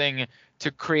something to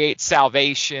create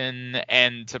salvation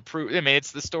and to prove. I mean,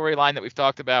 it's the storyline that we've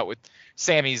talked about with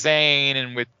Sami Zayn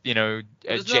and with Jey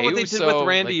Isn't that what they did with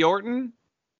Randy Orton?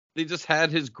 They just had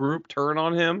his group turn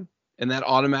on him, and that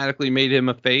automatically made him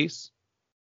a face.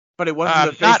 But it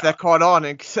wasn't the face that caught on,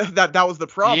 and that was the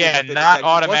problem. Yeah, not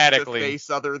automatically. He wasn't a face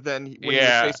other than when he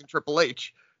was facing Triple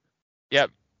H. Yep.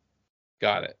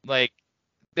 Got it. Like,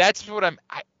 that's what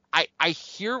I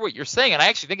hear what you're saying, and I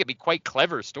actually think it'd be quite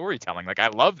clever storytelling. Like, I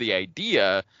love the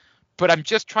idea, but I'm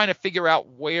just trying to figure out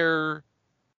where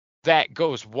that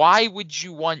goes. Why would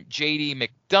you want JD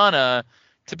McDonough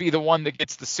to be the one that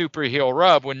gets the super heel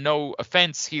rub when, no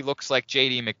offense, he looks like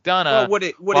JD McDonough? Well, would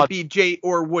it be JD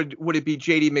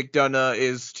McDonough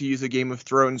is, to use a Game of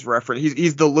Thrones reference,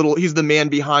 he's the man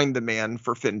behind the man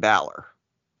for Finn Balor.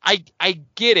 I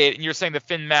get it, and you're saying that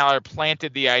Finn Balor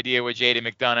planted the idea with JD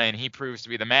McDonough, and he proves to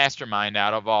be the mastermind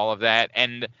out of all of that,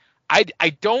 and I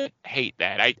don't hate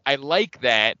that. I like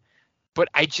that, but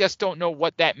I just don't know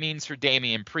what that means for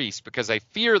Damian Priest, because I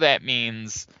fear that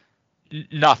means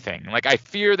nothing. Like, I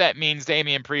fear that means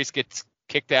Damian Priest gets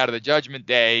kicked out of the Judgment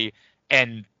Day,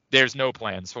 and there's no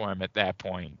plans for him at that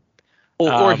point.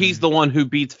 Or he's the one who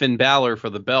beats Finn Balor for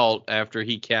the belt after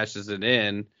he cashes it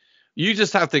in. You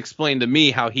just have to explain to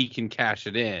me how he can cash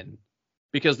it in.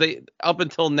 Because they, up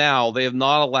until now, they have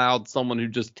not allowed someone who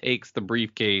just takes the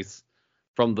briefcase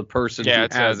from the person who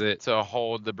has it to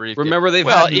hold the briefcase. Remember, they've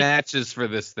had matches for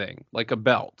this thing, like a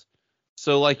belt.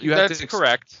 So, like, you have that's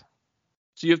correct.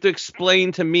 So you have to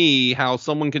explain to me how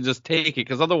someone can just take it,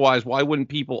 because otherwise, why wouldn't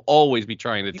people always be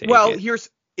trying to take it? Well, here's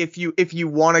if you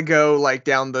want to go like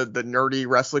down the nerdy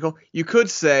wrestling, you could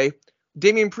say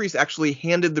Damian Priest actually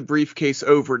handed the briefcase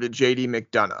over to JD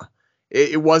McDonough.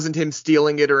 It wasn't him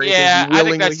stealing it or anything. Yeah, I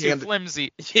think that's too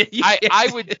flimsy. I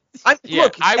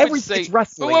would say.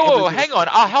 Wrestling. Whoa, hang on.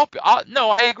 I'll help you. No,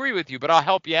 I agree with you, but I'll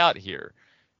help you out here.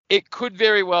 It could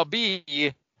very well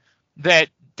be that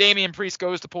Damian Priest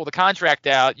goes to pull the contract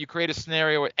out. You create a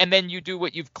scenario, and then you do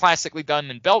what you've classically done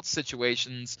in belt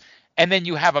situations, and then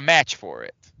you have a match for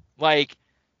it. Like,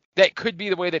 that could be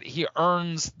the way that he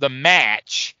earns the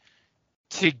match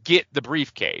to get the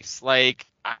briefcase. Like,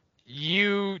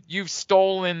 you've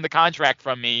stolen the contract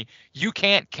from me. You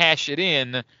can't cash it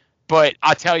in, but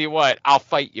I'll tell you what, I'll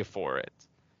fight you for it.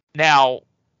 Now,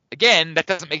 again, that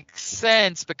doesn't make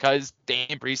sense because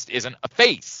Damian Priest isn't a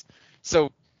face.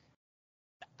 So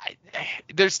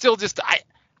there's still just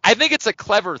I think it's a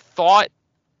clever thought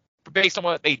based on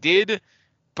what they did,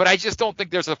 but I just don't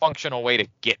think there's a functional way to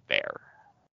get there.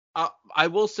 I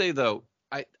will say, though,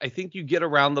 I think you get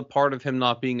around the part of him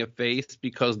not being a face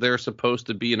because they're supposed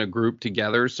to be in a group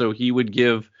together. So he would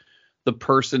give the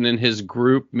person in his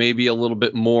group maybe a little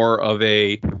bit more of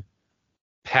a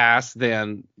pass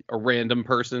than a random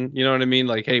person. You know what I mean?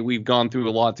 Like, hey, we've gone through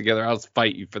a lot together. I'll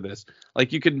fight you for this.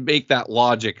 Like, you could make that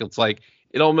logic. It's like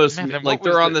it almost like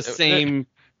they're on the same.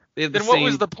 Then what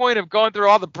was the point of going through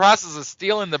all the process of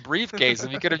stealing the briefcase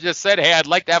if you could have just said, hey, I'd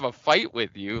like to have a fight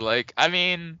with you? Like, I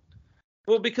mean.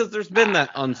 Well, because there's been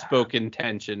that unspoken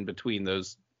tension between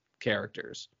those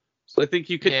characters. So I think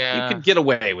you could get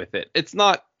away with it. It's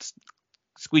not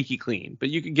squeaky clean, but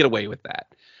you could get away with that.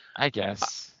 I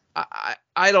guess.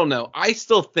 I don't know. I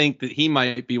still think that he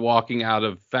might be walking out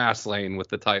of Fastlane with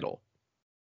the title.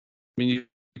 I mean, you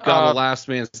got a last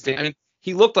man standing. I mean,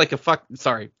 he looked like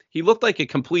he looked like a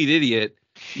complete idiot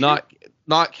not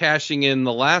cashing in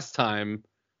the last time.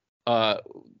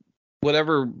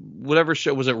 Whatever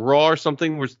show was it, Raw or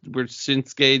something, where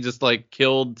Shinsuke just like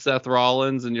killed Seth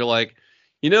Rollins, and you're like,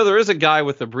 there is a guy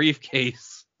with a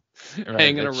briefcase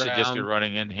hanging around. Should just be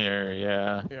running in here,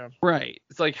 yeah. Right.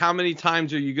 It's like, how many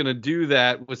times are you gonna do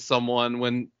that with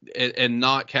someone and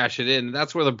not cash it in? And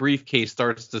that's where the briefcase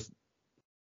starts to,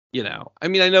 I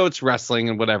mean, I know it's wrestling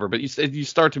and whatever, but you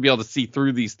start to be able to see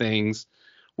through these things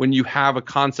when you have a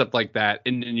concept like that,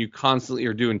 and you constantly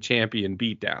are doing champion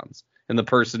beatdowns. And the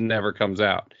person never comes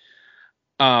out.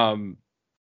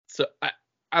 So I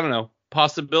don't know.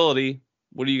 Possibility.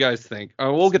 What do you guys think?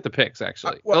 We'll get the picks,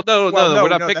 actually. No, we're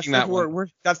not picking that one.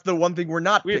 That's the one thing we're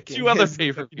not picking. We have 2 other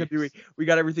pay-per-views. We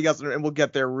got everything else, and we'll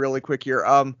get there really quick here.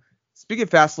 Speaking of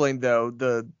Fastlane, though,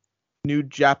 the new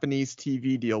Japanese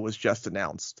TV deal was just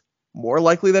announced. More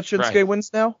likely that Shinsuke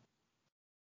wins now?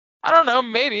 I don't know.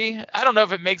 Maybe. I don't know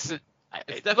if it makes it.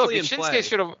 It's definitely in play.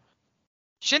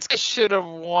 Shinsuke should have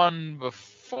won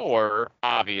before,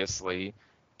 obviously,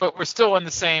 but we're still in the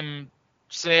same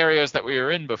scenarios that we were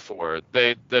in before.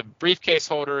 The briefcase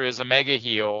holder is a mega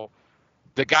heel.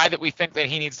 The guy that we think that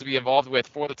he needs to be involved with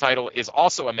for the title is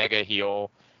also a mega heel.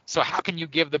 So how can you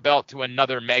give the belt to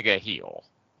another mega heel?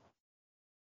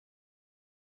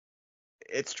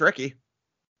 It's tricky.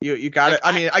 You got it.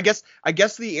 I mean, I guess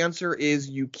the answer is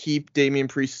you keep Damian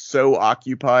Priest so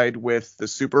occupied with the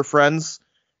Super Friends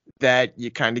that you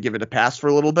kind of give it a pass for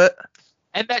a little bit.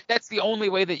 And that's the only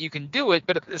way that you can do it.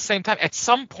 But at the same time, at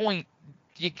some point,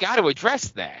 you got to address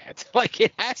that. Like,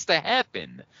 it has to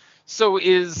happen. So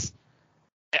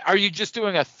are you just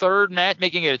doing a third match,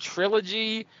 making it a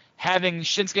trilogy, having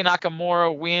Shinsuke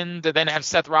Nakamura win to then have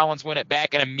Seth Rollins win it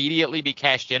back and immediately be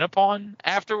cashed in upon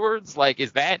afterwards? Like,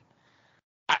 is that...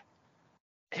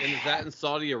 And is that in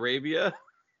Saudi Arabia?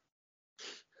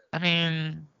 I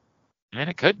mean,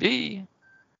 it could be.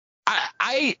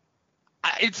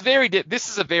 This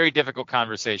is a very difficult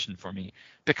conversation for me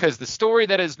because the story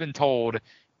that has been told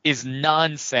is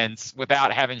nonsense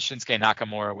without having Shinsuke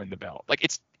Nakamura win the belt. Like,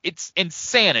 it's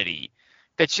insanity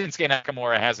that Shinsuke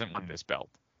Nakamura hasn't won this belt.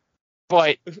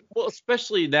 But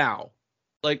especially now,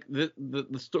 like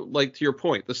like to your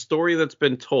point, the story that's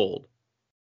been told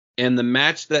and the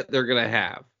match that they're gonna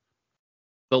have,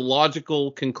 the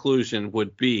logical conclusion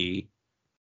would be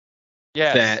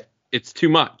that it's too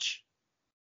much.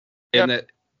 And that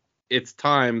it's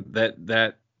time that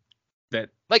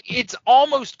Like, it's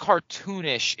almost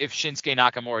cartoonish if Shinsuke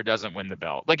Nakamura doesn't win the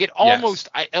belt. Like, it almost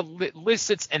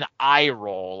elicits an eye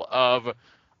roll of,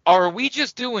 are we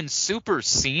just doing Super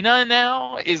Cena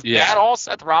now? Is that all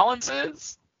Seth Rollins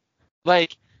is?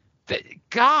 Like,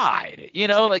 God,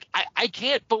 like, I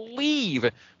can't believe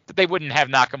that they wouldn't have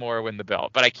Nakamura win the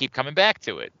belt, but I keep coming back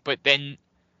to it. But then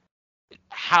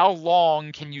how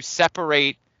long can you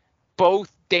separate both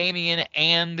Damian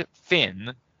and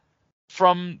Finn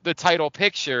from the title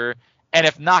picture? And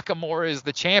if Nakamura is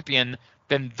the champion,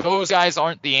 then those guys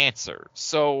aren't the answer.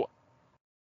 So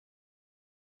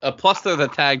plus they're the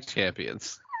tag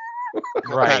champions.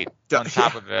 Right. On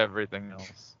top of everything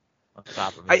else. On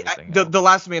top of everything else. The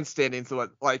last man standing, so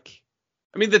what, like,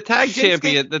 I mean, the tag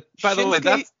champion, by the way,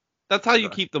 Shinsuke- that's how you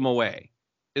keep them away,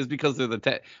 is because they're the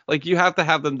tag. Like, you have to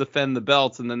have them defend the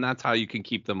belts, and then that's how you can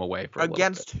keep them away for a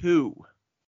against little bit. who?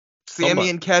 Sammy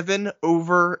and Kevin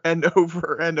over and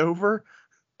over and over?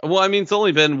 Well, I mean, it's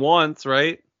only been once,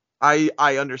 right?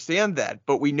 I understand that,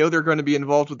 but we know they're going to be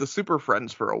involved with the Super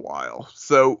Friends for a while.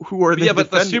 So who are they? Yeah,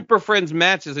 but the Super Friends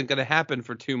match isn't going to happen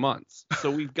for 2 months, so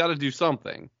we've got to do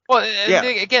something. Well,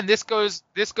 again, this goes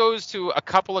to a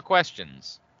couple of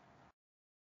questions.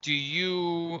 Do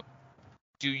you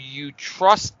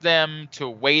trust them to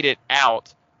wait it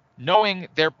out, knowing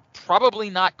they're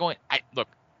probably not going?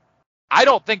 I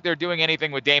don't think they're doing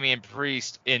anything with Damian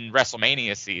Priest in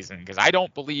WrestleMania season, because I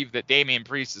don't believe that Damian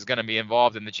Priest is going to be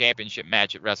involved in the championship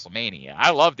match at WrestleMania.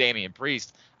 I love Damian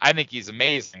Priest. I think he's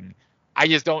amazing. I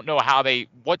just don't know how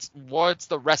what's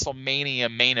the WrestleMania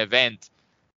main event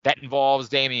that involves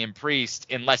Damian Priest,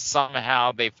 unless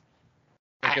somehow they've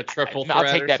like a triple threat I'll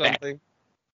take that something. back.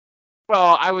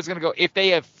 Well, I was going to go, if they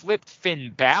have flipped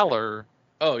Finn Balor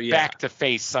back to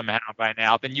face somehow by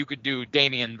now, then you could do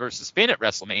Damian versus Finn at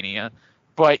WrestleMania,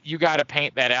 but you got to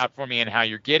paint that out for me and how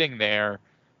you're getting there.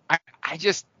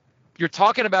 You're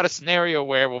talking about a scenario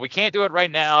where, well, we can't do it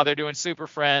right now. They're doing Super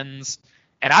Friends,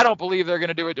 and I don't believe they're going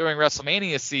to do it during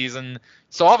WrestleMania season.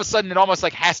 So all of a sudden it almost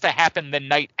like has to happen the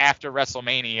night after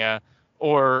WrestleMania,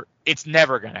 or it's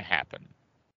never going to happen.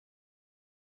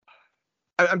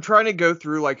 I'm trying to go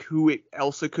through like who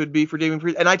else it could be for Damian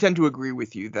Priest, and I tend to agree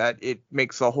with you that it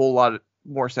makes a whole lot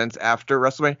more sense after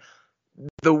WrestleMania.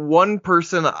 The one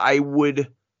person I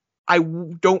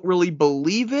don't really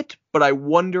believe it, but I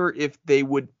wonder if they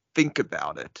would think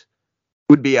about it,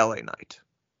 would be LA Knight.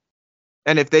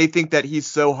 And if they think that he's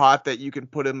so hot that you can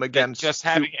put him against just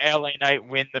having LA Knight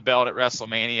win the belt at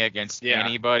WrestleMania against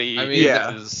anybody, I mean,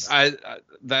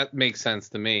 that makes sense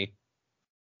to me.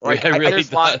 Like, it really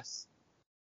does.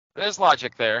 There's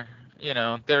logic there,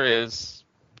 there is.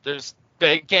 There's, but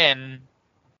again,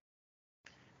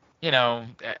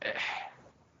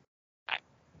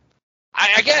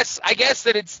 I guess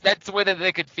that's the way that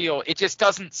they could feel. It just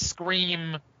doesn't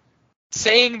scream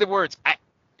saying the words.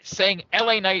 Saying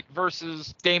LA Knight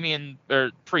versus Damian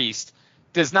or Priest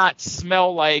does not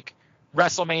smell like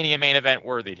WrestleMania main event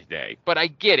worthy today. But I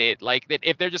get it. Like, that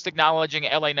if they're just acknowledging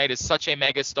LA Knight is such a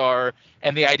megastar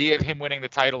and the idea of him winning the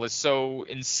title is so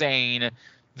insane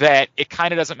that it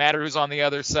kind of doesn't matter who's on the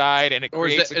other side, and it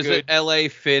creates is it LA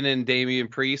Finn and Damian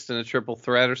Priest in a triple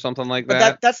threat or something like that?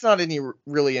 But that's not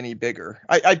really any bigger.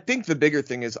 I think the bigger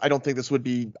thing is I don't think this would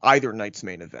be either night's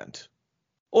main event.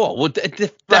 Oh, well,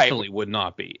 it definitely would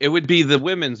not be. It would be the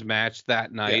women's match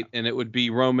that night, and it would be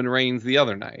Roman Reigns the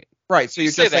other night. Right, so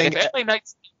you're just saying if LA Knight,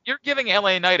 you're giving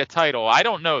LA Knight a title. I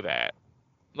don't know that.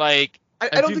 Like,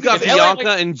 I don't think got Bianca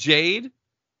and Jade.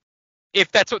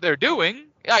 If that's what they're doing,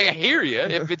 I hear you.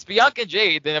 If it's Bianca and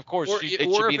Jade, then of course it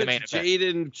should be the main event. Jade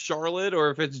and Charlotte, or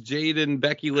if it's Jade and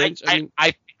Becky Lynch.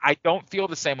 I don't feel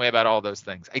the same way about all those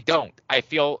things. I don't. I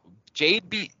feel Jade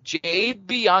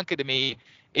Bianca to me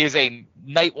is a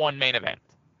night one main event.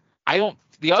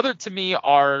 The other to me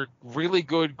are really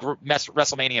good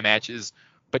WrestleMania matches,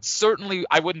 but certainly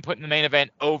I wouldn't put in the main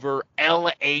event over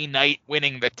LA Knight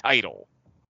winning the title.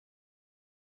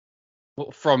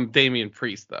 From Damian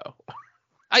Priest, though.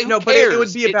 But it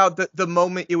would be about the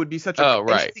moment. It would be such a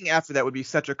anything after that would be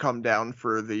such a come down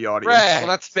for the audience. Right. Well,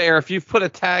 that's fair. If you put a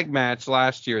tag match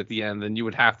last year at the end, then you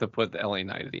would have to put the LA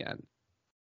Knight at the end.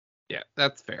 Yeah,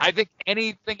 that's fair. I think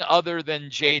anything other than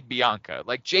Jade Bianca.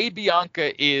 Like, Jade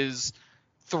Bianca is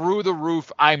through the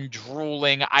roof. I'm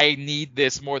drooling. I need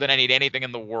this more than I need anything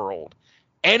in the world.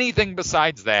 Anything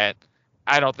besides that,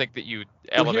 I don't think that you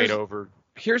elevate over.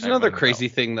 Here's another crazy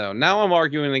thing, though. Now I'm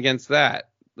arguing against that.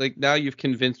 Like, now you've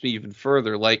convinced me even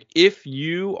further. Like, if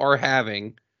you are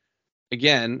having,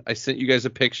 again, I sent you guys a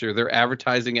picture. They're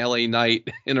advertising LA Knight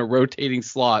in a rotating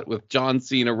slot with John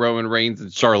Cena, Roman Reigns,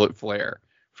 and Charlotte Flair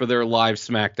for their live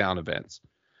SmackDown events.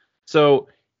 So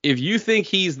if you think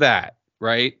he's that,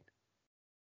 right?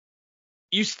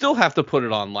 You still have to put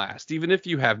it on last, even if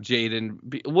you have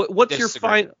Jaden. What's your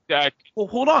final? Well,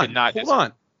 hold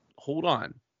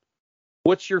on.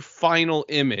 What's your final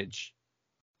image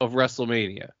of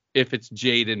WrestleMania if it's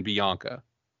Jade and Bianca?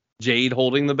 Jade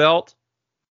holding the belt?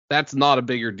 That's not a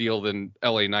bigger deal than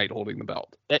LA Knight holding the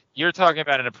belt. You're talking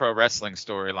about in a pro wrestling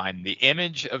storyline. The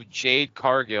image of Jade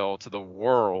Cargill to the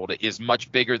world is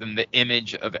much bigger than the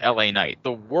image of LA Knight.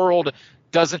 The world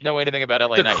doesn't know anything about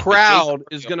LA Knight. The crowd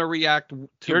is going to react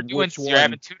to which one. You're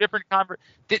having two different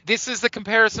This is the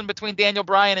comparison between Daniel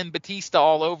Bryan and Batista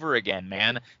all over again,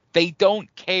 man. They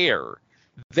don't care.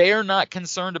 They're not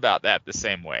concerned about that the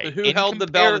same way. But who held the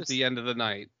belt at the end of the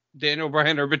night? Daniel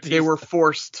Bryan or Batista? They were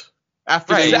forced.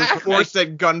 After they were forced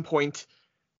at gunpoint.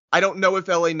 I don't know if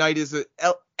LA Knight is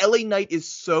LA Knight is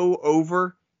so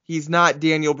over. He's not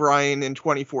Daniel Bryan in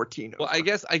 2014. Well, I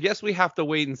guess we have to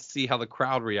wait and see how the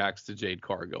crowd reacts to Jade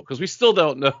Cargill, because we still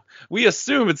don't know. We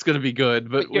assume it's going to be good,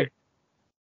 but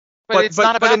it's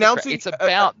not about announcing. It's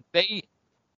about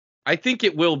I think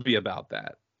it will be about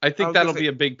that. I think that'll be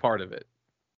a big part of it.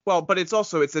 Well, but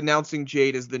it's announcing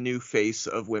Jade as the new face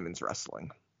of women's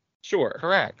wrestling. Sure.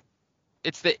 Correct.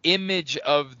 It's the image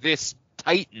of this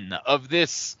titan, of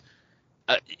this,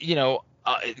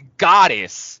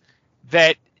 goddess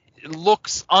that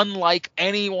looks unlike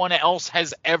anyone else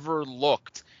has ever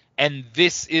looked. And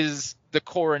this is the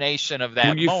coronation of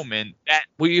that moment.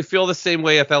 Will you feel the same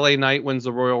way if LA Knight wins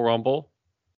the Royal Rumble?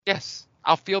 Yes.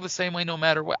 I'll feel the same way no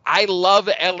matter what. I love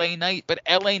LA Knight, but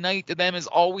LA Knight to them is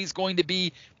always going to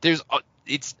be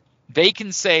they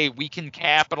can say we can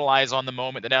capitalize on the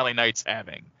moment that LA Knight's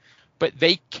having, but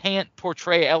they can't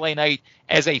portray LA Knight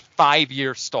as a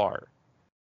 5-year star.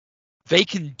 They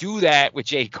can do that with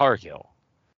Jade Cargill.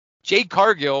 Jade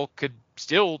Cargill could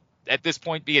still at this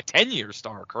point be a 10-year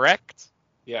star, correct?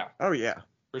 Yeah. Oh yeah,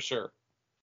 for sure.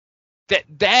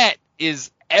 That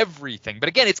is everything. But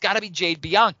again, it's got to be Jade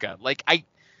Bianca.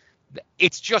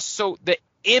 It's just so the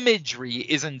imagery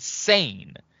is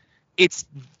insane. It's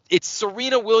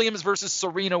Serena Williams versus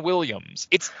Serena Williams.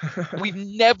 We've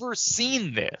never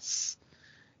seen this.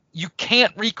 You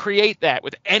can't recreate that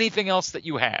with anything else that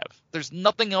you have. There's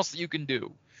nothing else that you can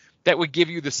do that would give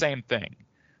you the same thing.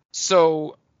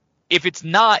 So if it's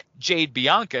not Jade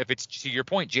Bianca, if it's, to your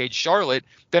point, Jade Charlotte,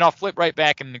 then I'll flip right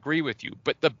back and agree with you.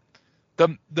 But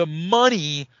the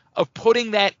money of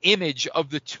putting that image of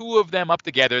the two of them up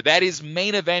together, that is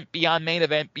main event beyond main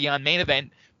event beyond main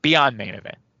event beyond main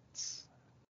event.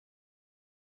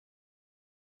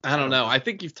 I don't know. I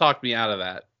think you've talked me out of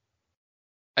that.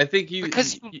 I think you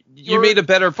made a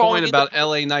better point about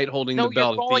LA Knight holding the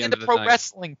belt at the end of the night. You're falling into pro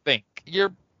wrestling think.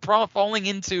 You're falling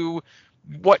into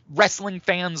what wrestling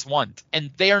fans want, and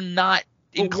they're not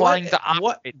inclined to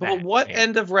operate But what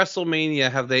end of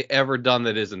WrestleMania have they ever done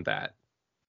that isn't that?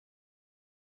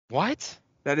 What?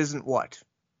 That isn't what?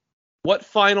 What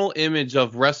final image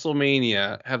of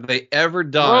WrestleMania have they ever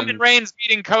done? Roman Reigns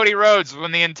beating Cody Rhodes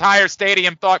when the entire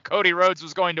stadium thought Cody Rhodes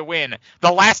was going to win.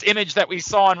 The last image that we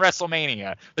saw on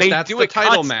WrestleMania. That's the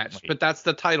title match. But that's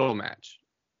the title match.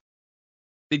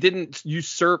 They didn't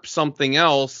usurp something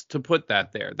else to put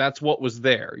that there. That's what was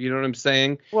there. You know what I'm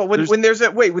saying? Well, when there's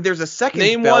a second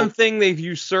name belt. one thing they've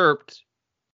usurped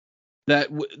that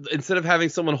instead of having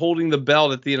someone holding the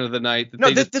belt at the end of the night,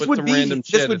 this would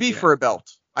be for a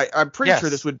belt. I'm pretty sure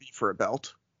this would be for a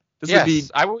belt. I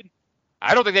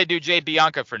don't think they do Jade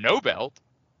Bianca for no belt.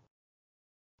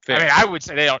 Fair. I mean, I would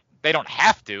say they don't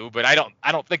have to, but I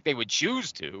don't think they would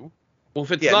choose to. Well,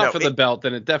 if it's not for the belt,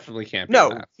 then it definitely can't be.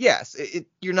 No, yes,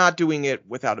 you're not doing it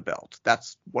without a belt.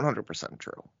 That's 100%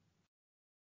 true.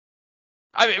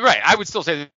 I mean, right. I would still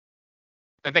say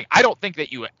the thing. I don't think that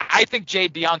I think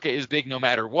Jade Bianca is big no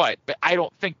matter what, but I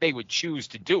don't think they would choose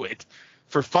to do it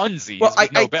for funsies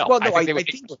with no belt.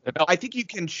 I think you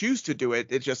can choose to do it.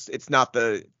 It's not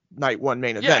the night one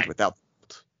main event without the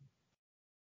belt.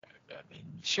 I mean,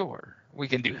 sure, we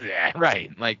can do that,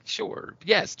 right? Sure,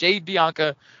 yes, Jade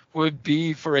Bianca would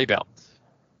be for a belt.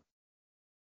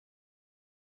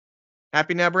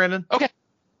 Happy now, Brandon? Okay.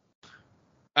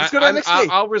 Let's go to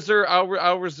NXT.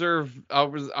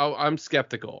 I'm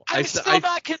skeptical. I'm still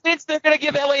not convinced they're going to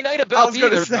give LA Knight a belt. I was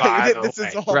going to say this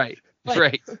is all right.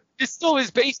 Right. This still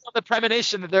is based on the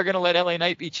premonition that they're going to let LA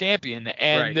Knight be champion,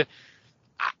 and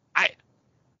I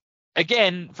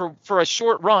again for a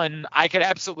short run, I could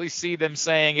absolutely see them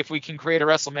saying if we can create a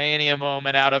WrestleMania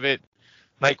moment out of it,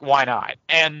 why not?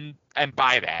 And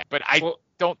buy that. But I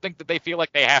don't think that they feel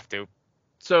like they have to.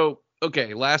 So,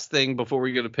 okay, last thing before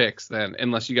we go to picks then,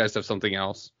 unless you guys have something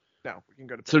else. No, we can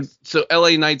go to So picks. so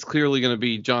LA Knight's clearly going to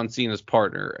be John Cena's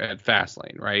partner at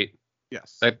Fastlane, right?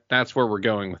 Yes. That's where we're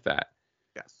going with that.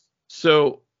 Yes.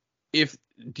 So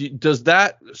does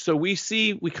that, so we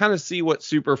kind of see what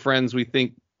Super Friends we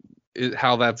think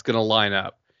how that's going to line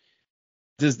up.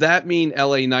 Does that mean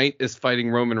LA Knight is fighting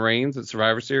Roman Reigns at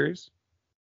Survivor Series?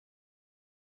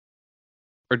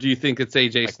 Or do you think it's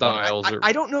AJ Styles?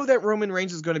 I don't know that Roman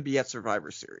Reigns is going to be at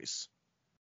Survivor Series.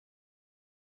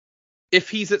 If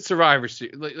he's at Survivor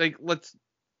Series, like let's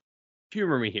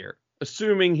humor me here.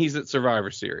 Assuming he's at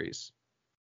Survivor Series,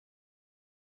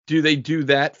 do they do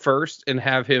that first and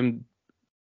have him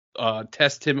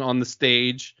test him on the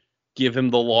stage, give him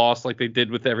the loss like they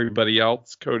did with everybody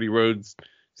else, Cody Rhodes,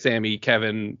 Sammy,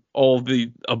 Kevin, all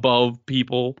the above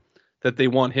people that they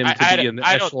want him to be in the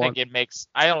echelon? I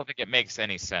don't think it makes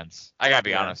any sense. I gotta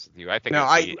be honest with you. I think no.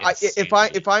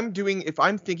 If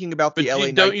I'm thinking about the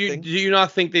LA Knight thing, do you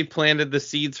not think they planted the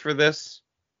seeds for this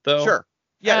though? Sure.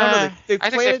 Yeah. They've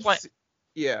planted.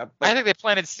 I think they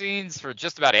planted seeds for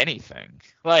just about anything.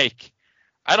 Like,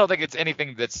 I don't think it's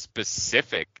anything that's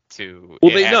specific to.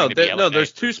 Well,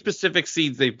 there's two specific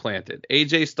seeds they planted: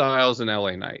 AJ Styles and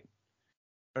LA Knight.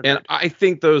 Agreed. And I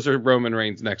think those are Roman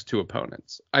Reigns' next two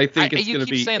opponents. I think it's going to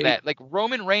be. You keep saying that. Like,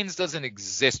 Roman Reigns doesn't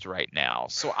exist right now.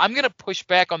 So I'm going to push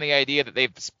back on the idea that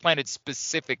they've planted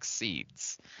specific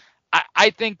seeds.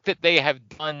 I think that they have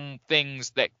done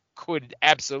things that could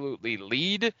absolutely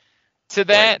lead to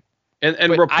that. Right.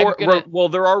 And well,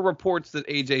 there are reports that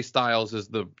AJ Styles is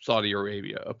the Saudi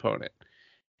Arabia opponent.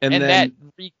 And then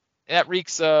that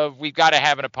reeks of, we've got to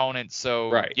have an opponent, so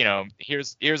right.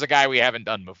 Here's a guy we haven't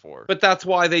done before. But that's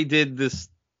why they did this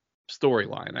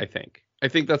storyline, I think. I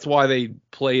think that's why they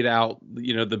played out,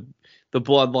 the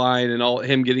bloodline and all,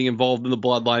 him getting involved in the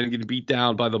bloodline and getting beat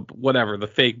down by the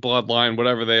fake bloodline,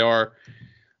 whatever they are.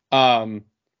 And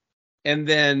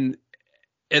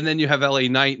then you have LA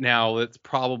Knight now that's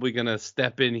probably going to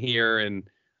step in here, and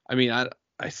I mean, I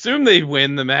assume they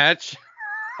win the match.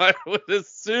 I would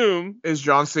assume. Is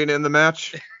John Cena in the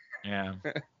match? Yeah.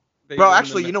 Well,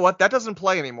 actually, you know what? That doesn't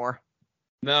play anymore.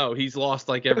 No, he's lost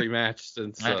like every match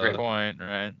since. That's a great point,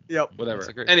 right? Yep.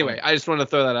 Whatever. Anyway, I just want to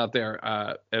throw that out there,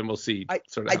 and we'll see. I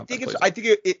think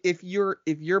if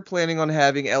you're planning on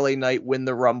having LA Knight win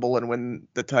the Rumble and win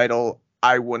the title,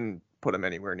 I wouldn't put him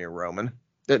anywhere near Roman.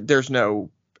 There's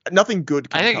nothing good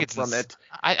can come from it.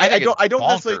 I don't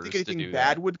necessarily think anything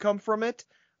bad would come from it,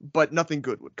 but nothing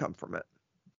good would come from it.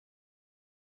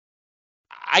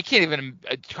 I can't even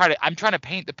I'm trying to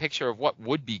paint the picture of what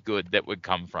would be good that would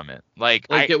come from it.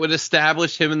 It would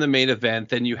establish him in the main event,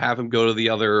 then you have him go to the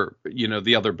other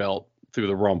belt through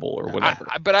the Rumble or whatever.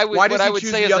 Why does he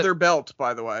choose the other belt,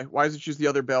 by the way? Why does he choose the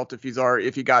other belt if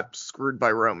he got screwed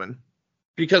by Roman?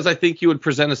 Because I think you would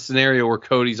present a scenario where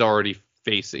Cody's already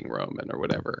facing Roman or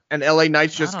whatever. And LA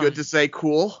Knight's just good to say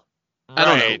cool. I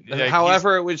don't know.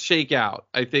 However it would shake out.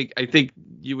 I think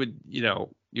you would,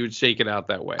 you would shake it out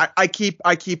that way. I keep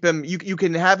him. You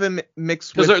can have him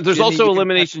mixed with. Because there's also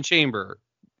Elimination Chamber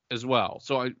as well.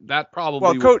 So that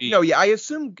probably would be. No, yeah. I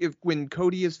assume when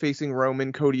Cody is facing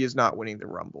Roman, Cody is not winning the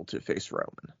Rumble to face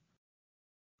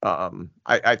Roman.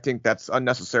 I think that's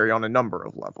unnecessary on a number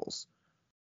of levels.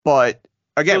 But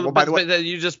again, by the way, then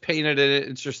you just painted an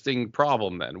interesting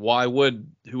problem. Then why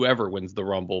would whoever wins the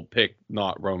Rumble pick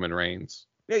not Roman Reigns?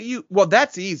 Yeah,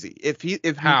 that's easy.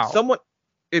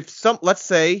 Let's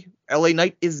say LA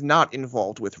Knight is not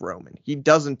involved with Roman. He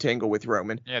doesn't tangle with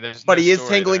Roman. Yeah, but he is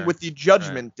tangling with the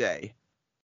Judgment Day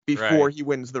before he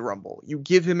wins the Rumble. You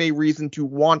give him a reason to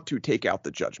want to take out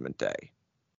the Judgment Day.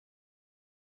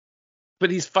 But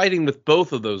he's fighting with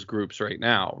both of those groups right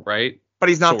now, right? But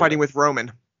he's not fighting with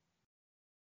Roman.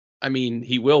 I mean,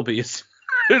 he will be as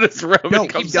soon as Roman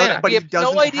comes out. But we have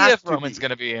no idea if Roman's going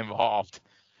to be involved.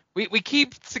 We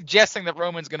keep suggesting that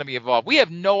Roman's going to be involved. We have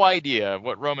no idea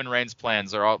what Roman Reigns'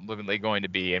 plans are ultimately going to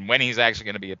be and when he's actually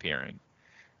going to be appearing.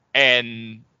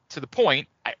 And to the point,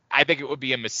 I think it would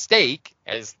be a mistake,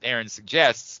 as Aaron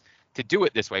suggests, to do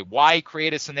it this way. Why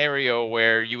create a scenario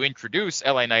where you introduce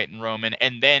LA Knight and Roman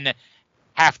and then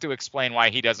have to explain why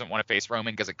he doesn't want to face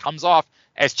Roman? Because it comes off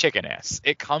as chicken ass.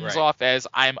 It comes off as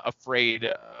I'm afraid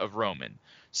of Roman.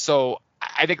 So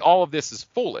I think all of this is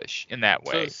foolish in that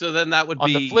way. So then that would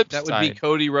be the flip that side, would be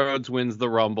Cody Rhodes wins the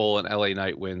Rumble and LA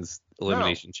Knight wins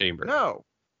Elimination Chamber. No.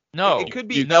 It could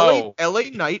be LA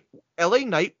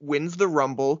Knight wins the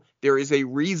Rumble. There is a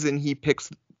reason he picks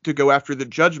to go after the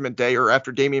Judgment Day or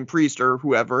after Damian Priest or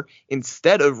whoever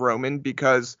instead of Roman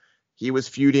because he was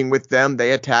feuding with them.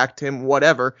 They attacked him,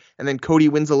 whatever. And then Cody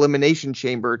wins Elimination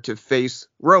Chamber to face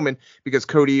Roman because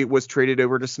Cody was traded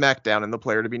over to SmackDown and the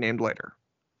player to be named later.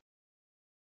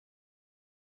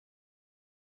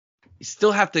 you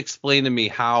still have to explain to me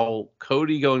how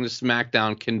Cody going to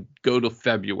SmackDown can go to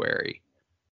February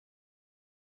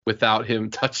without him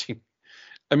touching.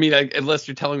 I mean, unless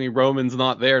you're telling me Roman's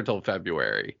not there till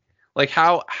February. Like,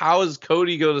 how does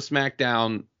Cody go to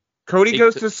SmackDown? Cody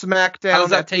goes to SmackDown. How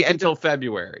does that take until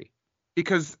February?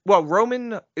 Because, well,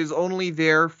 Roman is only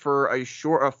there for a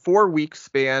 4-week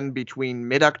span between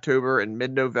mid-October and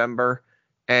mid-November,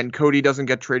 and Cody doesn't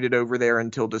get traded over there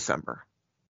until December.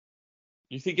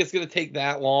 You think it's going to take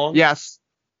that long? Yes.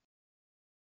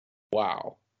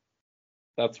 Wow.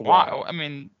 That's wild. I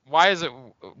mean, why does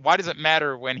it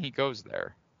matter when he goes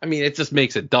there? I mean, it just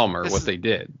makes it dumber they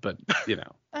did, but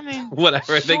I mean, whatever,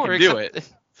 sure, they can do it.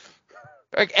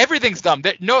 Like, everything's dumb.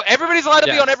 No, everybody's allowed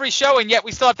to be on every show, and yet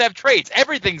we still have to have trades.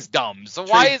 Everything's dumb. So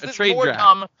why is this more draft.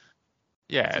 dumb?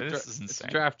 Yeah, this is insane. It's a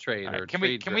draft trade Right, or can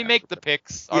trade we draft. make the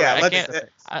picks? Yeah,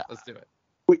 Let's do it.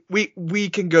 We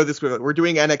can go this way. We're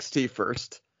doing NXT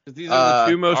first. Because these are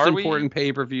the two most are important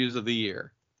pay-per-views of the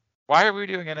year. Why are we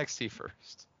doing NXT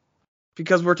first?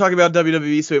 Because we're talking about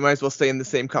WWE, so we might as well stay in the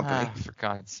same company. For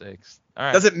God's sakes. All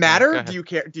right. Does it matter? Go Do you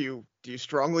care? Do you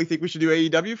strongly think we should do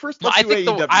AEW first? No, Let's I do think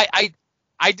AEW.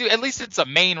 I do. At least it's a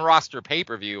main roster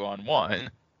pay-per-view on one.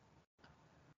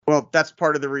 Well, that's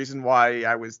part of the reason why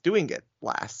I was doing it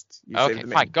last. You Okay, saved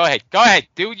the fine. main. Go ahead.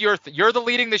 Dude, you're the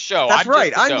leading the show. That's I'm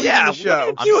right. Just the I'm show. leading the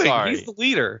show. I'm doing? sorry. He's the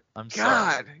leader. I'm sorry.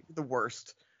 God, you're the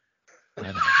worst.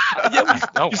 Yeah,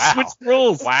 Oh, you wow. switched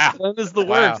roles. Wow. That is the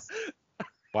Wow. worst.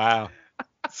 Wow.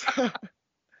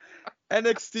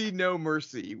 NXT No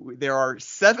Mercy. There are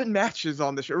 7 matches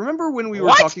on the show. Remember when we were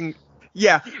What? talking?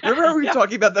 Yeah. Remember we were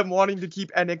talking about them wanting to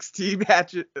keep NXT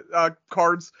match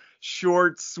cards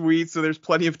short, sweet, so there's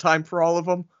plenty of time for all of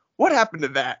them. What happened to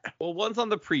that? Well, one's on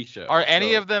the pre-show. Are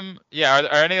any of them? Yeah.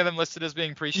 Are any of them listed as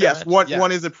being pre-show? Yes, matches?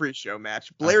 one is a pre-show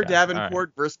match. Blair Okay,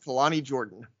 Davenport versus Kalani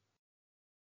Jordan.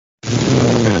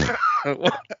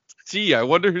 Gee, I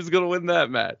wonder who's going to win that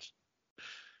match.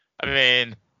 I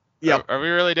mean, Yep. Are we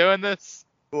really doing this?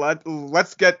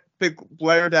 Let's pick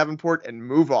Blair Davenport and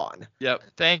move on. Yep.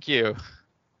 Thank you.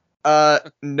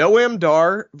 Noam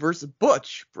Dar versus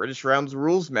Butch, British Rounds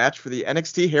Rules match for the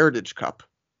NXT Heritage Cup.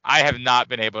 I have not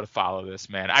been able to follow this,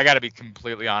 man. I got to be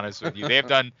completely honest with you. They've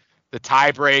done the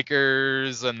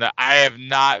tiebreakers, and I have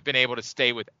not been able to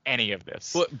stay with any of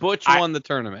this. Butch won the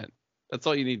tournament. That's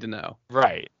all you need to know.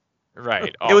 Right.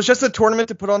 It was just a tournament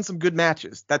to put on some good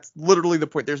matches. That's literally the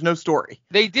point. There's no story.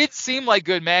 They did seem like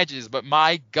good matches, but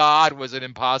my God, was it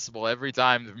impossible every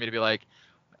time for me to be like,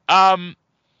 it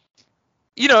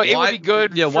would be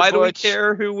good. Yeah, for why do we Butch.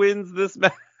 care who wins this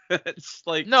match?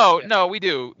 Like, No, we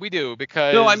do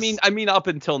because. No, I mean up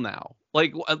until now,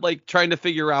 like trying to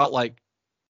figure out like.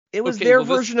 It was Okay, their will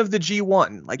this- version of the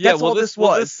G1. Like Yeah, that's all this will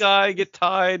was. this guy get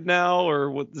tied now,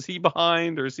 or is he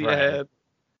behind, or is he Right. ahead?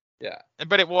 Yeah.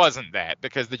 But it wasn't that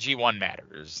because the G1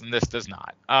 matters and this does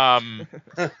not.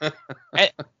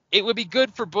 It would be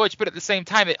good for Butch, but at the same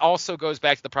time, it also goes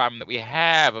back to the problem that we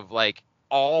have of like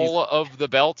all of the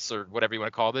belts or whatever you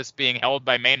want to call this being held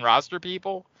by main roster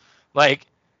people. Like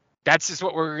that's just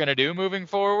what we're gonna do moving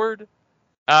forward.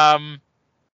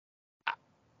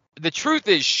 The truth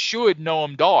is, should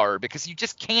Noam Dar, because you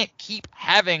just can't keep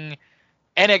having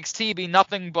NXT be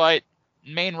nothing but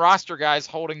main roster guys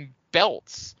holding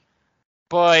belts.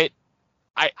 But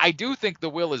I do think the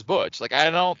will is Butch. Like, I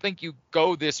don't think you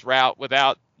go this route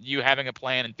without you having a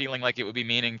plan and feeling like it would be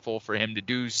meaningful for him to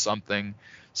do something.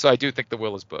 So I do think the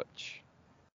will is Butch.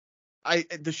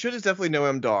 The should is definitely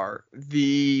Noam Dar.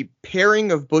 The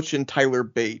pairing of Butch and Tyler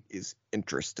Bate is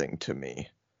interesting to me.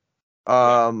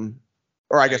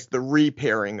 Or I guess the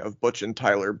repairing of Butch and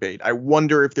Tyler Bate. I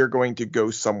wonder if they're going to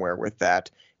go somewhere with that.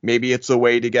 Maybe it's a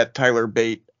way to get Tyler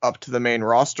Bate up to the main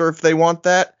roster if they want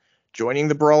that, joining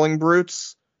the Brawling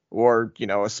Brutes, or, a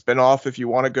spinoff if you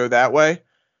want to go that way.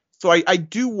 So I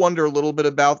do wonder a little bit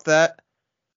about that.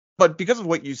 But because of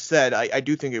what you said, I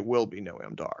do think it will be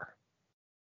Noam Dar.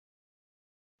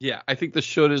 Yeah, I think the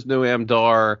should is Noam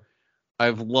Dar.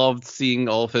 I've loved seeing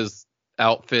all of his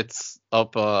outfits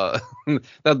up.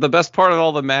 The best part of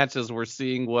all the matches were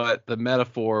seeing what the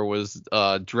metaphor was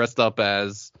dressed up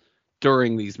as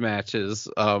during these matches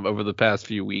over the past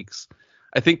few weeks.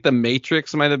 I think the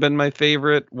Matrix might have been my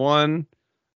favorite one.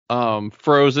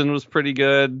 Frozen was pretty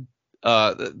good.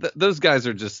 Those guys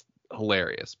are just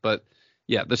hilarious. But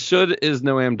yeah, the should is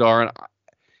Noam Dar. And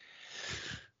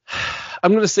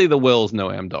I'm going to say the will is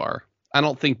Noam Dar. I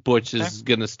don't think Butch is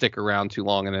going to stick around too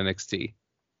long in NXT.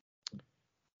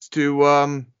 Let's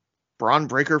do Braun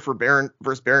Breaker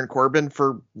versus Baron Corbin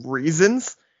for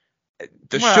reasons.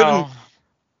 Yeah,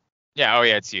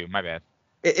 it's you. My bad.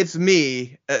 It's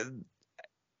me.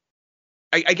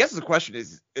 I guess the question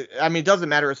is, I mean, it doesn't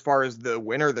matter as far as the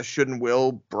winner, the should and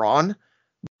will Braun,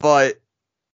 but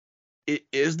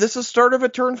is this a start of a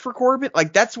turn for Corbin?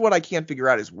 Like, that's what I can't figure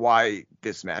out is why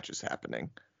this match is happening.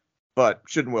 But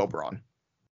should and will Braun.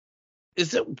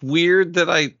 Is it weird that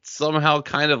I somehow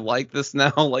kind of like this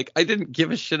now? Like, I didn't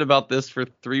give a shit about this for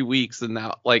 3 weeks, and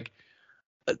now, like,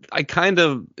 I kind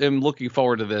of am looking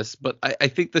forward to this, but I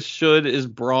think the should is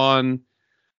Braun.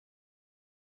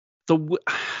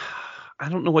 I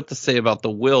don't know what to say about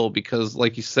the will, because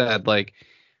like you said, like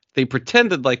they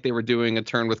pretended like they were doing a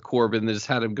turn with Corbin. They just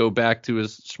had him go back to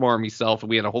his smarmy self, and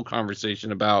we had a whole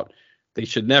conversation about they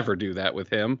should never do that with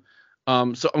him. So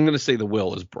I'm going to say the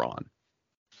will is Braun.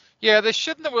 Yeah, the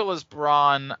should and the will is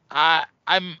Braun.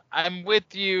 I'm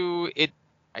with you.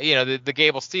 The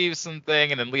Gable Stevenson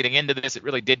thing, and then leading into this, it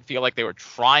really did feel like they were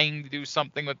trying to do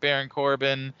something with Baron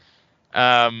Corbin.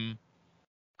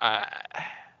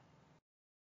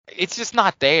 It's just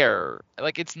not there.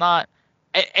 Like, it's not.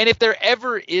 And if there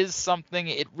ever is something,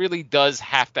 it really does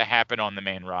have to happen on the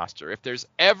main roster. If there's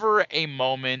ever a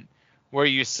moment where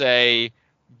you say,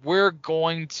 we're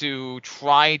going to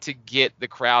try to get the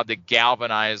crowd to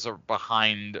galvanize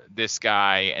behind this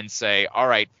guy and say, all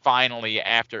right, finally,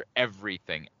 after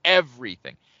everything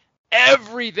that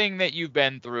you've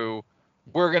been through,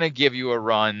 we're going to give you a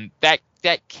run. That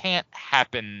can't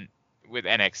happen with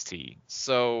NXT.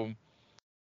 So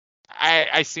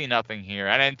I see nothing here.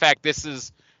 And in fact,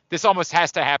 this almost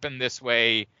has to happen this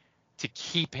way to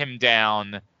keep him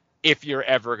down if you're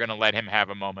ever going to let him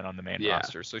have a moment on the main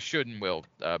roster. So should and will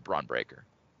Braun Breaker.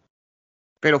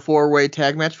 Fatal 4-way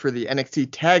tag match for the NXT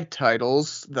tag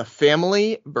titles. The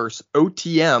Family versus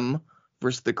OTM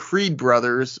versus the Creed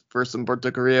Brothers versus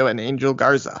Humberto Carrillo and Angel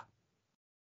Garza.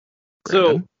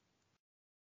 Brandon?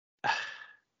 So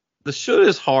the should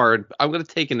is hard. I'm going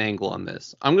to take an angle on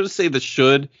this. I'm going to say the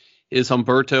should is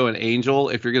Humberto and Angel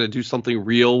if you're going to do something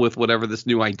real with whatever this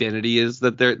new identity is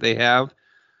that they have.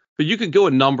 But you could go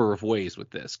a number of ways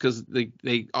with this, because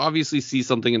they obviously see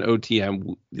something in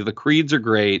OTM. The Creeds are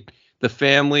great. The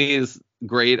Family is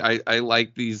great. I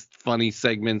like these funny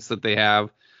segments that they have.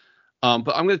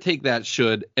 But I'm going to take that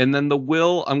should. And then the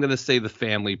will, I'm going to say the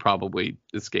Family probably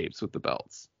escapes with the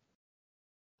belts.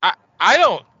 I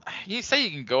don't. You say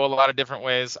you can go a lot of different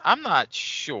ways. I'm not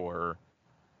sure.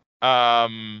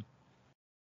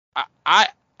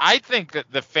 I think that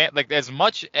like as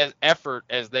much as effort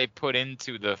as they put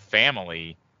into the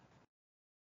Family,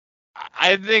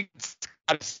 I think it's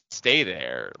got to stay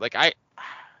there. Like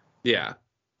yeah.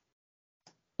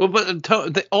 Well,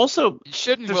 but they also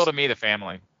shouldn't will to me the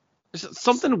Family. There's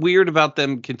something weird about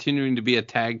them continuing to be a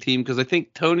tag team, because I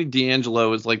think Tony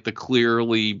D'Angelo is like the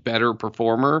clearly better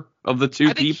performer of the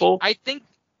two people. I think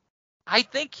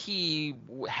he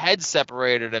had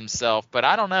separated himself, but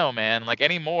I don't know, man. Like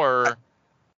anymore.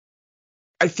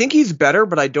 I think he's better,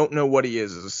 but I don't know what he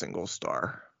is as a single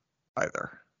star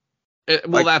either.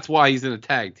 That's why he's in a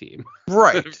tag team.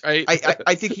 Right. Right?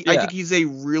 I think he's a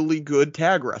really good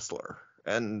tag wrestler,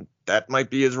 and that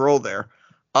might be his role there.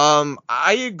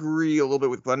 I agree a little bit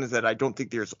with Glenn, is that I don't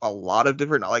think there's a lot of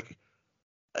different, like,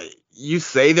 you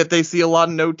say that they see a lot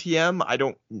in OTM. I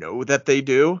don't know that they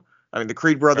do. I mean, the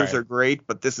Creed Brothers are great,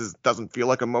 but this doesn't feel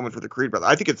like a moment for the Creed Brothers.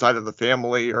 I think it's either the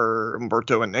Family or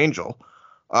Humberto and Angel.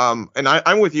 And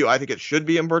I'm with you. I think it should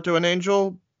be Humberto and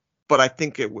Angel, but I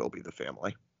think it will be the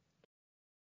Family.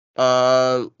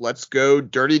 Let's go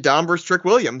Dirty Dom versus Trick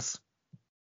Williams.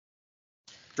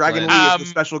 Dragon Lee is the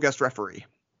special guest referee.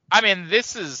 I mean,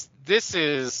 this is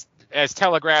as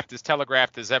telegraphed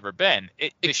as ever been.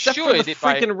 Except for the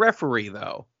freaking referee,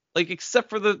 though. Like, except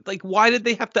for why did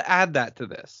they have to add that to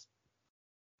this?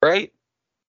 Right?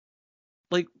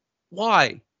 Like,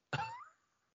 why?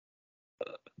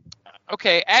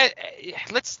 Okay,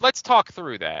 let's talk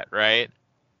through that, right?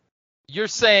 You're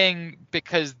saying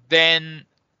because then,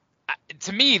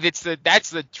 to me, that's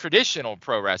the traditional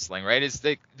pro wrestling, right? Is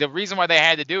the reason why they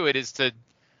had to do it is to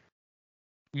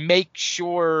make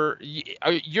sure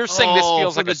you're saying this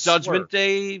feels like the Judgment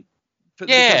Day.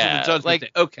 Yeah, the Judgment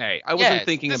Day. Okay, I wasn't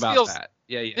thinking about that.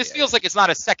 This feels like it's not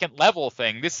a second level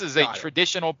thing. This is a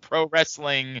traditional pro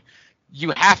wrestling.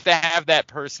 You have to have that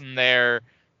person there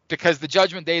because the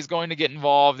Judgment Day is going to get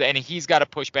involved, and he's got to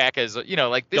push back as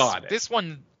like this. This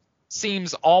one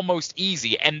seems almost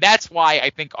easy, and that's why I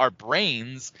think our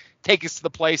brains take us to the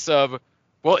place of,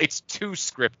 well, it's too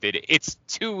scripted, it's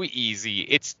too easy,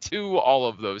 it's too all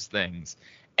of those things.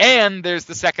 And there's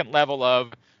the second level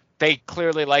of they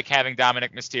clearly like having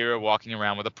Dominic Mysterio walking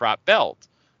around with a prop belt.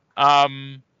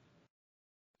 The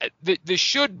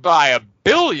should buy $1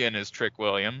 billion is Trick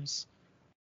Williams.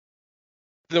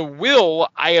 The will,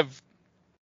 I have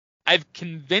I've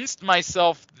convinced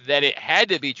myself that it had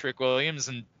to be Trick Williams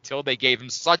until they gave him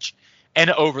such an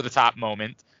over-the-top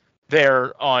moment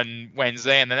there on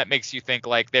Wednesday, and then that makes you think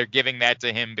like they're giving that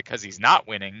to him because he's not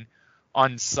winning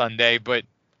on Sunday. But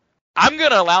I'm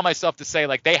going to allow myself to say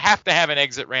like they have to have an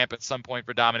exit ramp at some point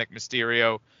for Dominic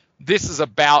Mysterio. This is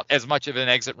about as much of an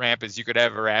exit ramp as you could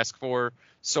ever ask for.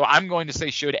 So I'm going to say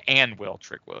should and will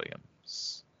Trick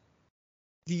Williams.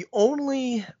 The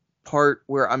only part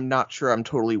where I'm not sure I'm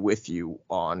totally with you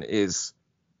on is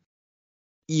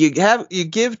you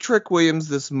give Trick Williams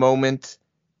this moment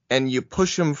and you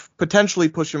potentially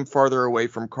push him farther away